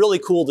 it's been really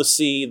cool to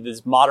see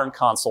these modern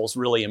consoles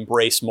really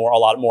embrace a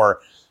lot more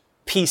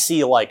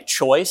PC-like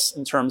choice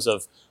in terms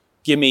of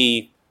give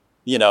me,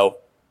 you know,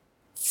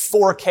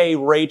 4K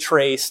ray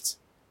traced,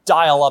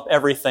 dial up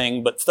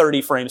everything, but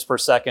 30 frames per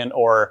second,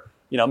 or,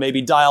 you know,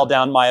 maybe dial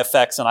down my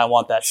effects and I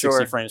want that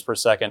 60 frames per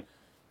second.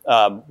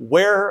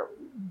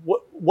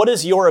 What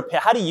is your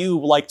opinion? How do you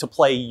like to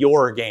play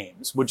your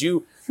games? Would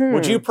you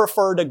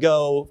prefer to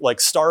go like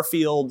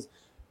Starfield,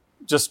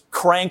 just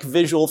crank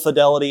visual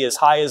fidelity as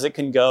high as it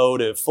can go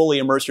to fully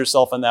immerse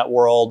yourself in that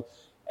world,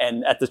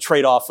 and at the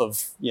trade-off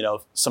of, you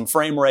know, some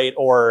frame rate,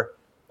 or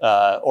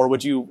are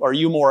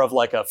you more of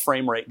like a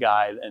frame rate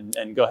guy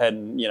and go ahead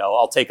and, you know,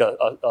 I'll take a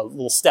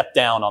little step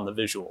down on the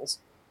visuals?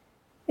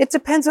 It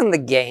depends on the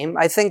game.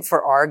 I think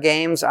for our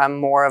games, I'm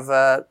more of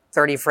a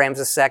 30 frames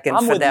a second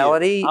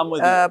fidelity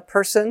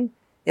person.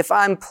 If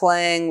I'm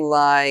playing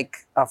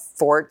like a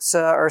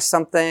Forza or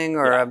something,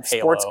 or a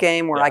sports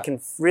game where I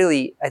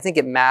think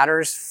it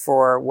matters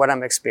for what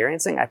I'm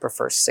experiencing, I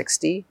prefer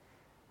 60.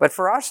 But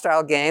for our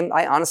style game,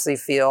 I honestly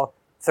feel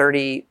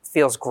 30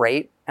 feels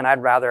great, and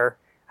I'd rather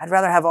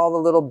have all the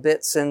little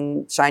bits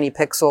and shiny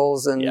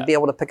pixels and be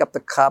able to pick up the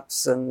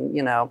cups, and,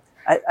 you know,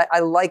 I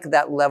like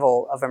that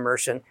level of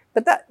immersion.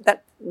 But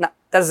that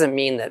doesn't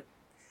mean that,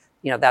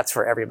 you know, that's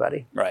for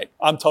everybody. Right.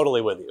 I'm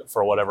totally with you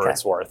for whatever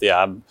it's worth.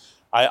 Yeah.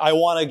 I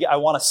want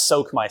to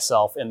soak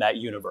myself in that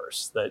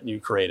universe that you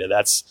created.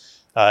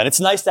 And it's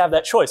nice to have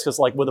that choice, because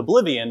like with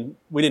Oblivion,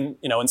 we didn't,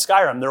 you know, in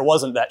Skyrim, there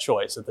wasn't that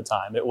choice at the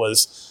time. It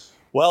was,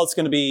 well, it's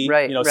going to be,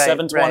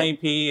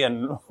 720p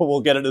and we'll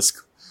get it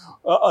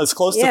as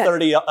close to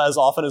 30 as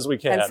often as we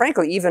can. And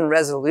frankly, even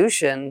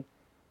resolution,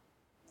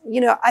 you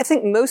know, I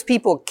think most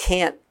people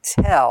can't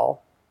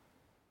tell,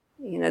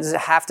 you know, does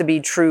it have to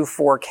be true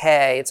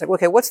 4K? It's like,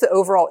 okay, what's the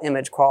overall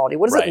image quality?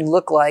 What does it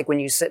look like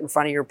when you sit in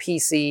front of your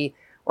PC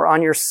or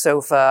on your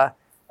sofa?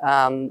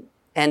 And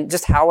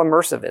just how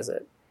immersive is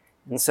it?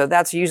 And so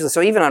that's usually,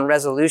 so even on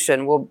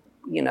resolution,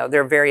 you know,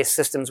 there are various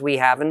systems we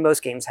have, and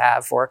most games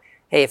have, for,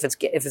 hey, if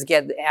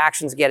the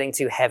action's getting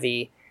too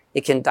heavy,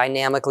 it can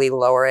dynamically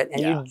lower it.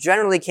 And you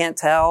generally can't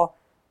tell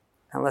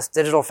unless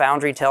Digital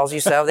Foundry tells you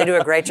so. They do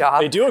a great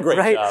job. They do a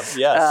great job,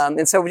 yes.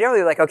 And so we're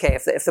generally like, okay,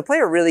 if the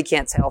player really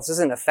can't tell, if this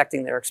isn't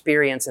affecting their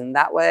experience in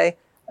that way,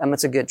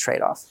 it's a good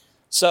trade-off.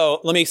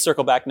 So let me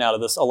circle back now to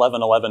this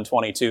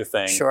 11-11-22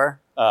 thing. Sure.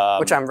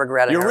 Which I'm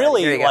regretting. You're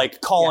really like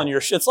calling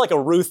your shit. It's like a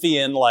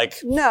Ruthian, like.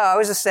 No, I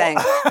was just saying,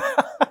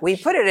 we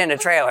put it in a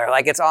trailer,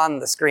 like it's on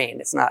the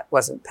screen.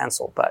 Wasn't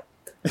pencil, but.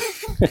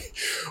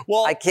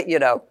 Well, I can't, you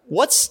know.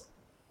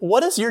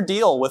 What is your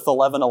deal with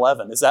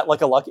 11-11? Is that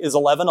like is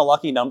 11 a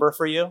lucky number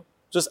for you?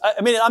 Just,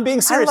 I mean, I'm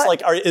being serious.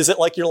 Is it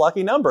like your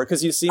lucky number?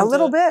 Because you seem a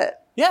little bit.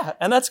 Yeah,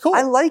 and that's cool.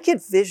 I like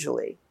it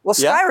visually. Well,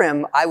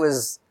 Skyrim, I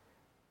was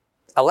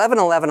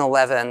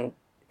 11-11-11.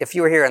 If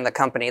you were here in the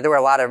company, there were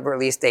a lot of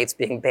release dates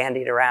being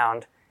bandied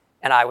around,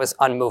 and I was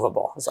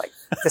unmovable. I was like,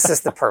 this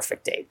is the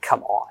perfect date.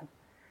 Come on.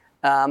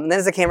 And then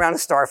as it came around to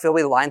Starfield,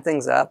 we lined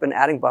things up and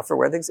adding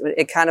bufferware things.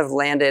 It kind of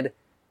landed,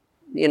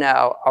 you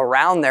know,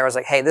 around there. I was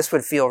like, hey, this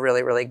would feel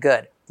really, really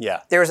good.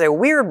 Yeah. There's a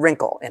weird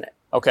wrinkle in it.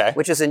 Okay.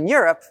 Which is in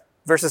Europe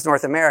versus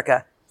North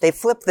America, they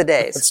flip the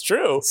days. That's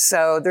true.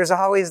 So there's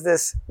always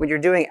this, when you're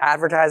doing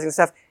advertising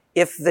stuff,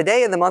 if the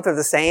day and the month are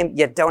the same,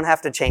 you don't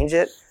have to change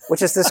it,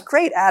 which is this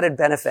great added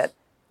benefit.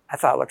 I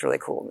thought it looked really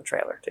cool in the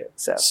trailer too.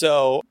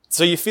 So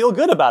you feel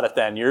good about it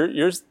then?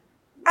 You're.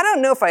 I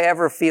don't know if I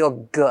ever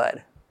feel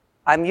good.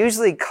 I'm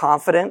usually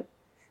confident.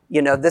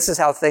 You know, this is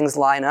how things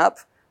line up.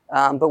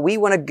 But we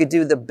want to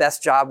do the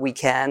best job we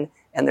can,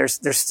 and there's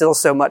still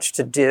so much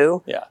to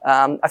do. Yeah.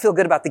 I feel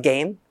good about the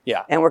game.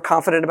 Yeah. And we're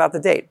confident about the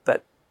date.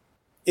 But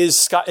is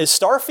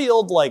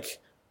Starfield like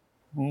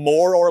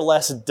more or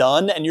less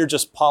done, and you're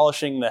just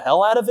polishing the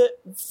hell out of it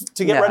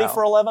to get ready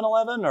for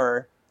 11/11,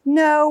 or?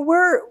 No,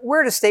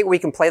 we're at a state where we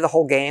can play the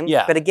whole game.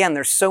 Yeah. But again,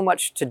 there's so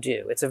much to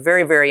do. It's a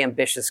very, very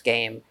ambitious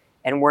game,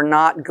 and we're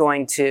not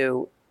going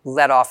to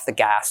let off the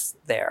gas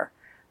there.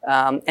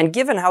 And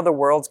given how the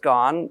world's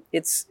gone,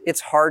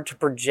 it's hard to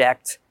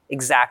project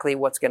exactly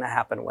what's going to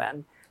happen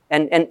when.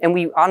 And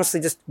we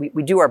honestly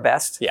we do our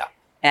best. Yeah.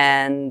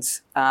 And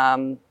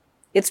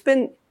it's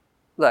been,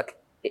 look,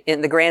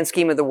 in the grand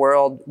scheme of the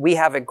world, we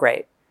have it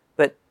great.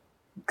 But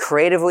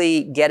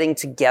creatively getting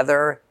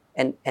together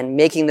and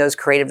making those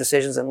creative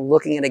decisions and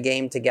looking at a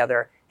game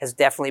together has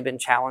definitely been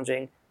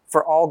challenging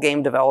for all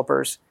game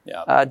developers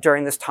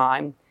during this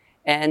time.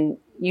 And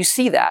you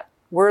see that.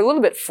 We're a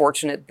little bit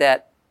fortunate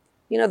that,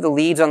 the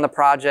leads on the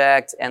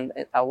project and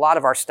a lot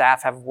of our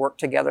staff have worked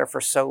together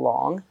for so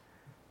long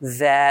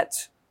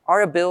that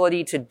our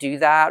ability to do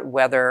that,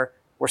 whether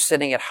we're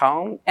sitting at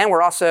home and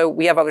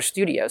we have other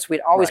studios.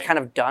 We'd always kind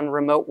of done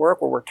remote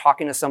work where we're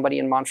talking to somebody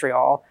in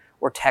Montreal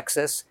or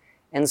Texas.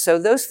 And so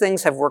those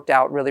things have worked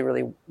out really,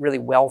 really, really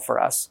well for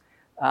us.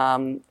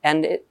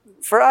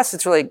 For us,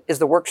 it's really, is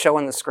the work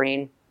showing the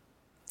screen?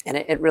 And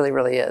it really,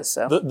 really is.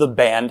 So the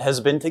band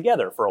has been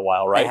together for a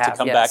while, right? To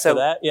come back to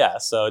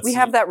that, so we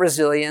have that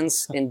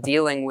resilience in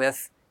dealing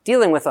with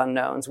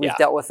unknowns. We've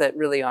dealt with it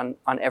really on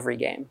every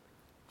game.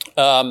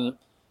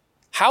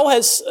 How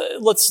has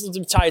let's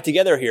tie it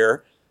together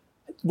here?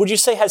 Would you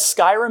say has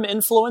Skyrim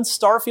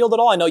influenced Starfield at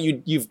all? I know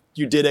you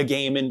did a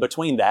game in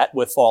between that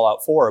with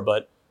Fallout 4,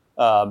 but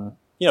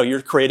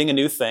you're creating a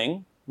new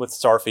thing with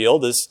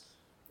Starfield.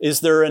 Is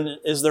there a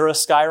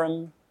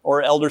Skyrim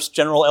or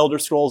general Elder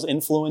Scrolls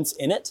influence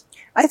in it?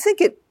 I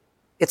think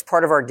it's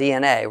part of our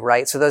DNA,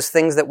 right? So those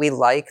things that we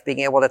like, being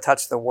able to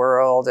touch the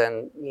world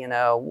and,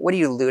 what are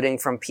you looting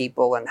from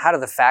people and how do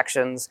the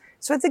factions?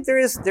 So I think there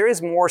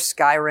is more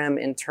Skyrim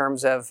in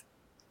terms of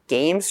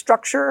game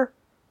structure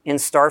in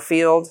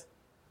Starfield.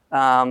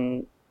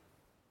 Now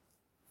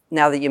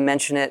that you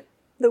mention it,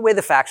 the way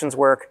the factions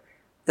work,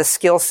 the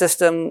skill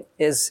system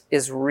is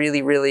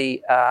really,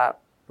 really,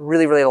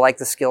 really, really like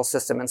the skill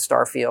system in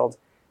Starfield.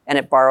 And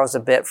it borrows a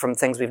bit from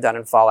things we've done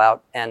in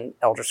Fallout and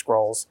Elder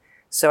Scrolls.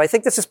 So I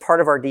think this is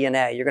part of our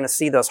DNA. You're going to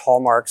see those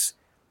hallmarks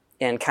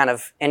in kind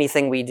of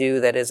anything we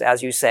do that is,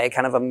 as you say,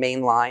 kind of a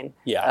mainline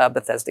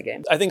Bethesda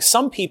game. I think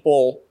some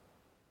people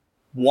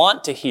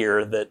want to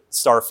hear that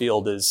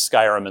Starfield is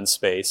Skyrim in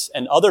space,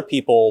 and other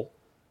people,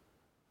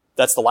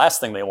 that's the last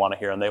thing they want to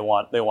hear, and they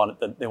want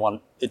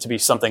it to be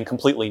something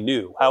completely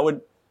new. How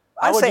would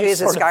say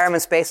is it Skyrim in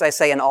space? I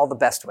say in all the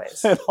best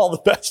ways. In all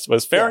the best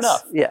ways. Fair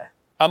enough. Yeah.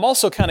 I'm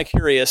also kind of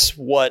curious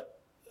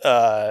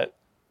how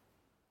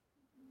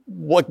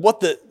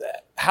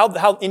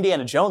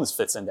Indiana Jones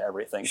fits into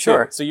everything.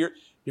 Sure. So you've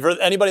heard,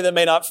 anybody that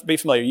may not be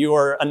familiar, you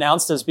are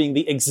announced as being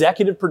the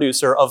executive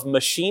producer of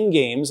Machine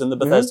Games in the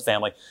Bethesda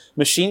family.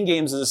 Machine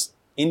Games is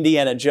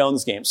Indiana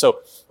Jones game. So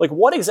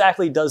what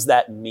exactly does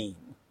that mean?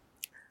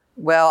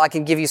 Well, I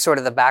can give you sort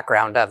of the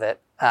background of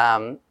it.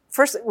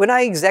 First, when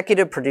I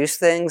executive produce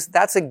things,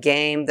 that's a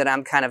game that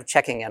I'm kind of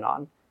checking in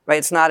on. Right?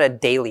 It's not a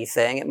daily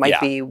thing. It might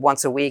be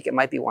once a week. It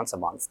might be once a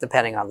month,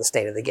 depending on the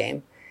state of the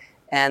game.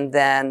 And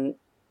then,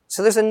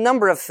 so there's a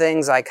number of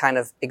things I kind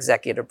of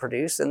executive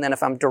produce. And then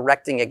if I'm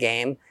directing a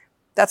game,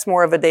 that's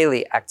more of a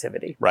daily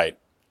activity. Right.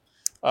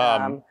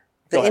 The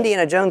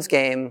Indiana Jones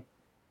game,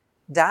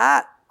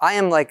 that I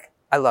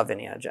love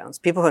Indiana Jones.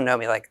 People who know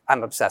me,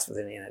 I'm obsessed with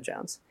Indiana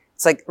Jones.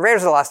 It's like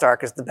Raiders of the Lost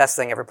Ark is the best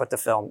thing ever put to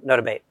film. No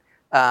debate.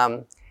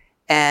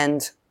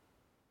 And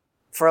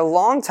for a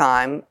long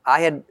time,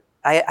 I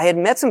had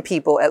met some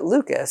people at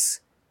Lucas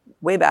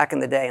way back in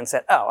the day and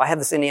said, oh, I have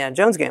this Indiana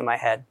Jones game in my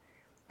head.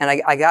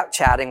 And I got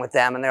chatting with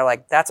them and they're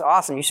like, that's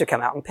awesome. You should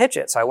come out and pitch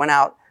it. So I went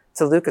out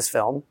to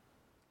Lucasfilm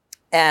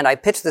and I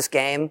pitched this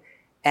game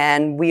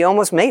and we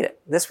almost made it.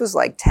 This was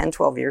 10,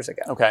 12 years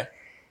ago. Okay.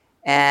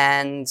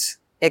 And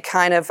it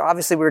kind of,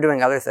 obviously we were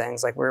doing other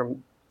things.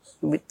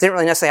 We didn't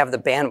really necessarily have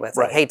the bandwidth.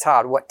 Right. Hey,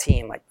 Todd, what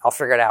team? I'll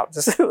figure it out.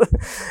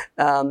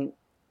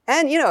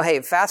 And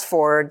hey, fast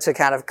forward to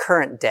kind of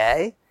current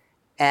day.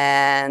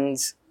 And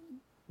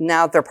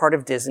now they're part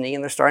of Disney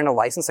and they're starting to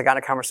license. I got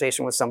in a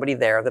conversation with somebody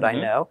there that I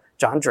know,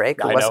 John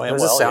Drake, who was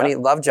at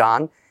Sony, loved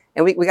John.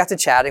 And we got to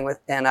chatting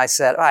and I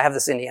said, I have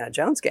this Indiana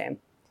Jones game.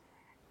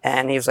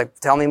 And he was like,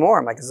 tell me more.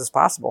 I'm like, is this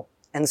possible?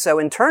 And so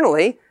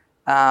internally,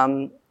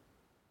 really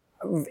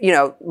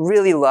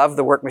love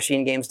the work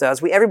Machine Games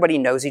does. Everybody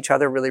knows each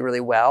other really, really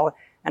well.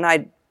 And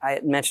I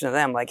mentioned to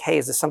them, hey,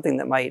 is this something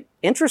that might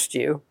interest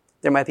you?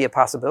 There might be a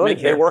possibility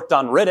here. They worked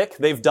on Riddick.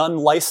 They've done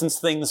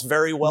licensed things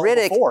very well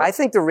before. I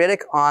think the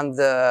Riddick on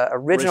the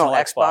original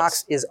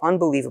Xbox is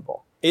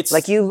unbelievable.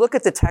 It's you look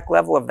at the tech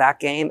level of that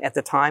game at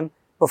the time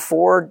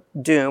before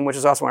Doom, which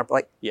is also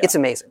it's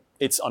amazing.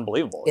 It's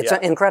unbelievable. It's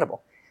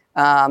incredible.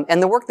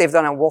 And the work they've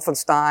done on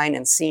Wolfenstein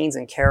and scenes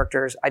and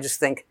characters, I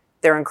just think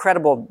they're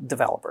incredible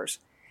developers.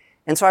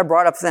 And so I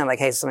brought up to them, like,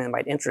 hey, something that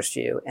might interest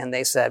you. And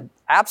they said,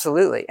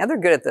 absolutely. And they're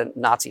good at the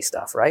Nazi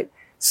stuff, right?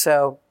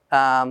 So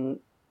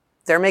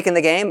they're making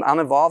the game. I'm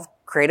involved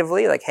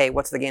creatively. Like, hey,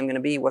 what's the game going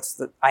to be?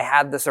 I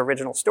had this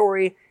original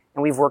story,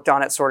 and we've worked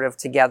on it sort of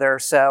together.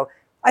 So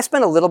I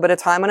spent a little bit of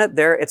time on it.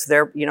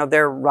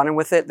 They're running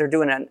with it. They're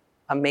doing an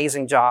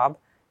amazing job.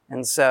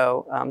 And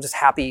so I'm just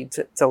happy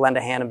to lend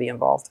a hand and be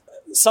involved.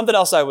 Something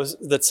else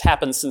that's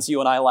happened since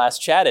you and I last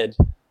chatted.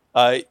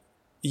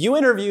 You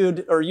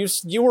interviewed, or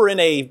you were in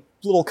a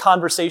little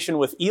conversation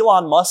with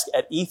Elon Musk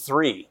at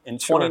E3 in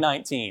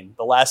 2019,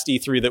 the last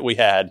E3 that we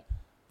had,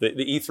 the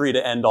E3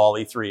 to end all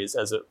E3s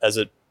as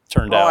it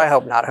turned out. I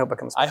hope not. I hope it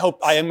comes back.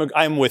 I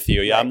am with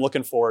you. Yeah, right. I'm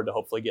looking forward to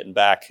hopefully getting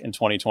back in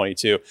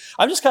 2022.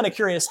 I'm just kind of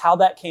curious how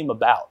that came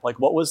about. Like,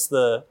 what was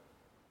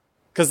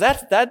because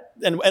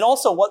and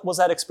also what was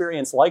that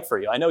experience like for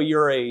you? I know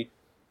you're a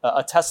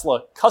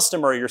Tesla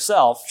customer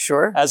yourself.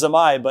 Sure. As am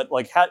I, but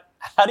like,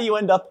 how do you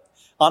end up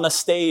on a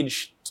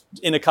stage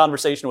in a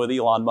conversation with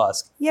Elon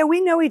Musk? Yeah, we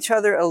know each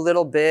other a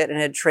little bit and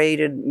had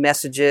traded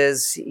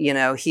messages. You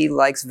know, he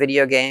likes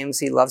video games.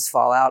 He loves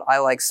Fallout. I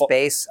like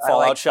space.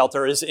 Fallout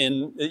Shelter is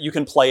you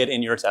can play it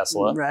in your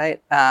Tesla.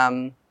 Right.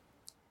 I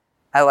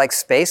like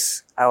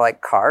space. I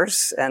like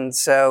cars. And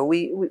so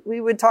we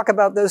would talk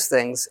about those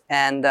things.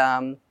 And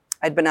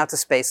I'd been out to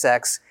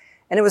SpaceX.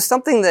 And it was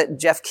something that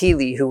Jeff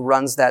Keighley, who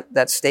runs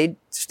that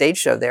stage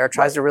show there,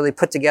 tries to really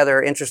put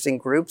together interesting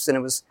groups. And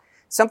it was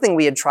something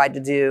we had tried to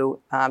do,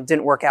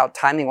 didn't work out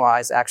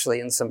timing-wise, actually,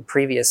 in some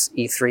previous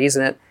E3s.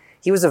 And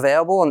he was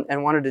available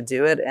and wanted to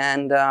do it.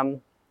 And,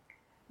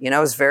 it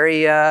was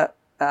very,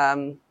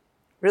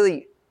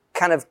 really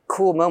kind of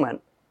cool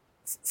moment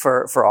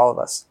for all of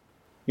us.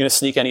 You going to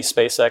sneak any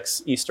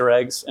SpaceX Easter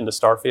eggs into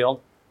Starfield?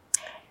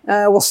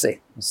 We'll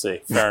see. We'll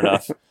see. Fair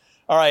enough.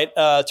 All right.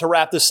 To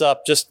wrap this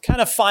up, just kind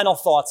of final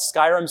thoughts.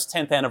 Skyrim's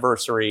 10th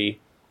anniversary.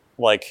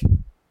 Like,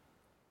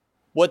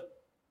 what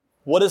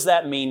does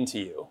that mean to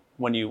you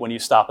when you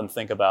stop and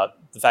think about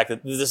the fact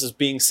that this is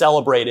being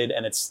celebrated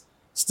and it's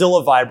still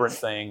a vibrant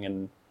thing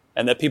and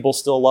that people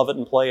still love it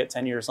and play it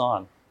 10 years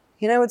on?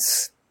 You know,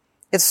 it's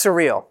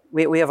surreal.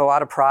 We have a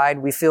lot of pride.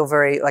 We feel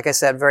very, like I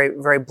said, very,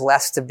 very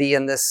blessed to be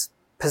in this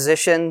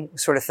position.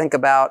 Sort of think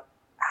about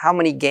how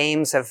many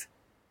games have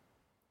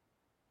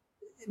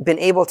been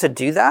able to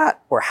do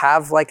that or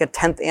have like a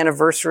 10th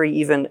anniversary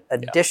even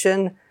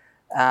edition.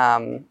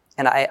 Yeah.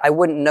 And I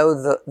wouldn't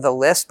know the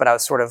list, but I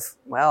was sort of,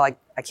 I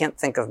can't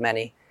think of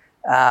many.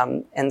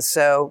 And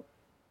so,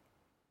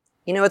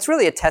 it's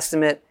really a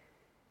testament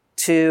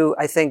to,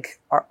 I think,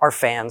 our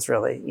fans,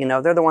 really.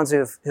 They're the ones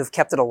who've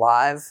kept it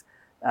alive,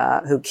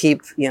 who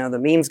keep, the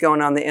memes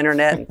going on the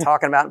internet and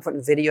talking about and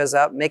putting videos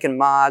up, making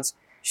mods,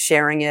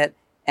 sharing it.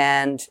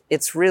 And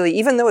it's really,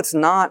 even though it's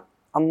not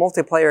a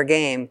multiplayer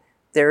game,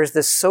 there's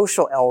this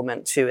social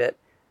element to it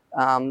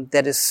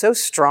that is so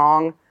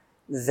strong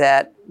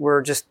that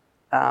we're just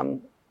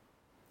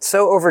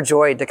so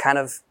overjoyed to kind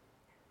of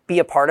be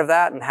a part of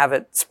that and have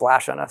it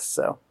splash on us.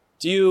 So,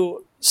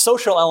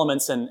 social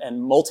elements and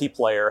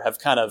multiplayer have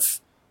kind of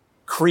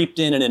creeped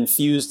in and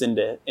infused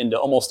into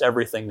almost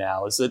everything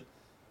now? Is it,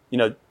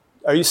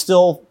 are you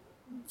still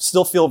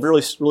feel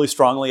really, really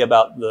strongly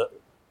about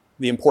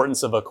the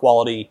importance of a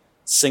quality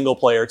single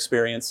player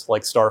experience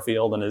like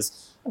Starfield,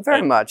 and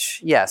very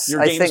much, yes.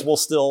 Your games will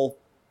still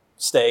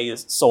stay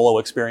as solo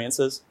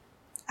experiences?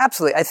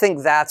 Absolutely. I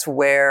think that's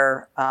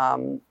where,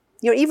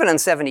 even on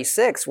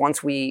 76,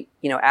 once we,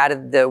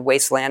 added the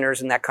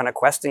Wastelanders and that kind of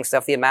questing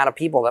stuff, the amount of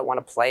people that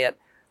want to play it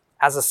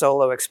as a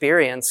solo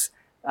experience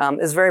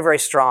is very, very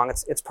strong.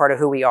 It's part of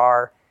who we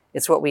are.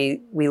 It's what we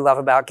love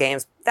about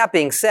games. That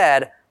being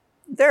said,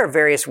 there are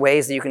various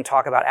ways that you can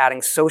talk about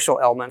adding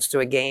social elements to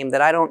a game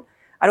that I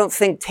don't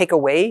think take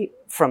away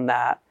from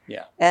that.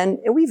 Yeah. And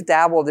we've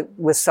dabbled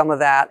with some of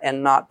that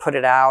and not put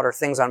it out, or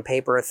things on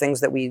paper, or things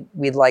that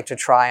we'd like to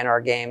try in our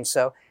games.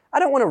 So I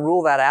don't want to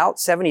rule that out.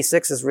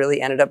 76 has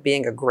really ended up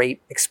being a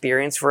great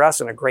experience for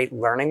us and a great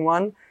learning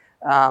one.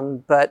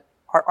 But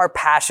our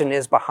passion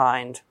is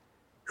behind,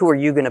 who are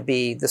you going to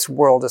be? This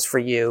world is for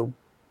you.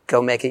 Go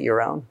make it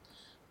your own.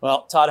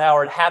 Well, Todd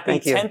Howard,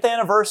 happy 10th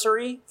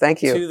anniversary.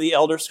 Thank you. To the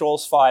Elder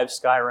Scrolls V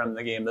Skyrim,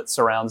 the game that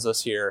surrounds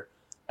us here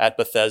at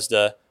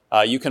Bethesda.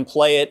 You can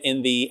play it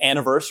in the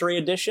anniversary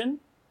edition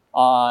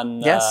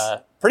on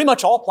pretty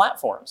much all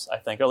platforms, I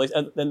think. Or at least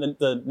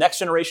the next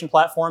generation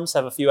platforms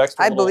have a few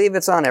extra. I believe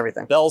it's on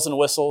everything. Bells and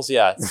whistles.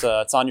 Yeah,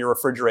 it's on your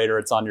refrigerator.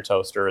 It's on your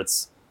toaster.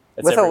 It's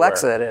with everywhere.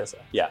 Alexa. It is.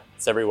 Yeah,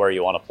 it's everywhere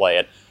you want to play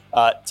it.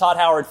 Todd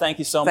Howard, thank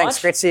you so much.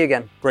 Thanks. Great to see you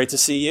again. Great to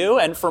see you.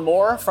 And for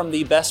more from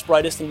the best,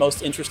 brightest, and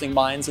most interesting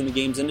minds in the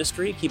games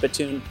industry, keep it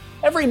tuned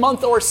every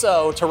month or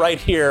so to right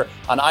here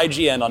on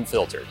IGN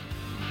Unfiltered.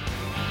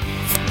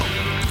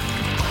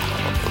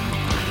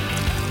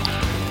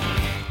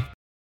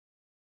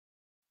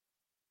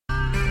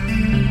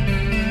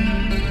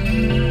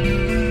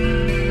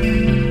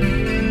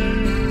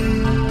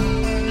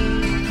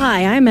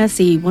 Hi, I'm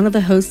Essie, one of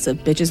the hosts of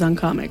Bitches on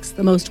Comics,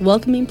 the most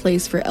welcoming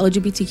place for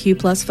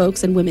LGBTQ+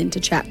 folks and women to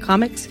chat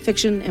comics,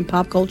 fiction, and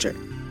pop culture.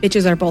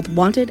 Bitches are both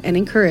wanted and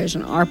encouraged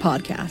on our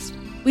podcast.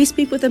 We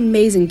speak with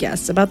amazing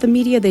guests about the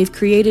media they've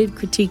created,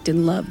 critiqued,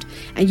 and loved,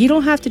 and you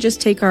don't have to just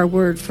take our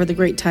word for the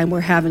great time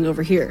we're having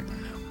over here.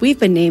 We've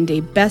been named a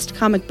Best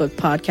Comic Book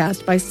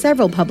Podcast by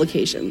several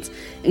publications,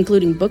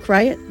 including Book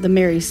Riot, The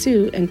Mary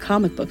Sue, and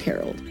Comic Book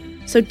Herald.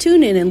 So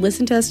tune in and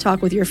listen to us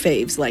talk with your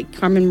faves like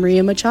Carmen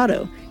Maria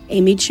Machado,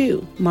 Amy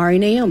Chu, Mari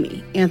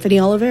Naomi, Anthony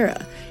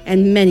Oliveira,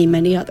 and many,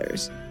 many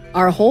others.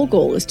 Our whole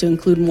goal is to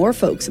include more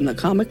folks in the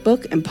comic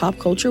book and pop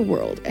culture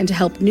world and to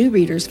help new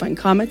readers find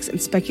comics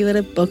and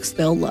speculative books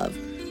they'll love,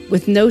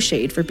 with no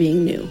shade for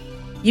being new.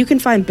 You can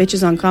find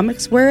Bitches on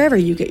Comics wherever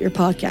you get your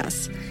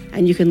podcasts,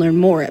 and you can learn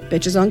more at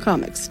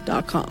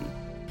bitchesoncomics.com.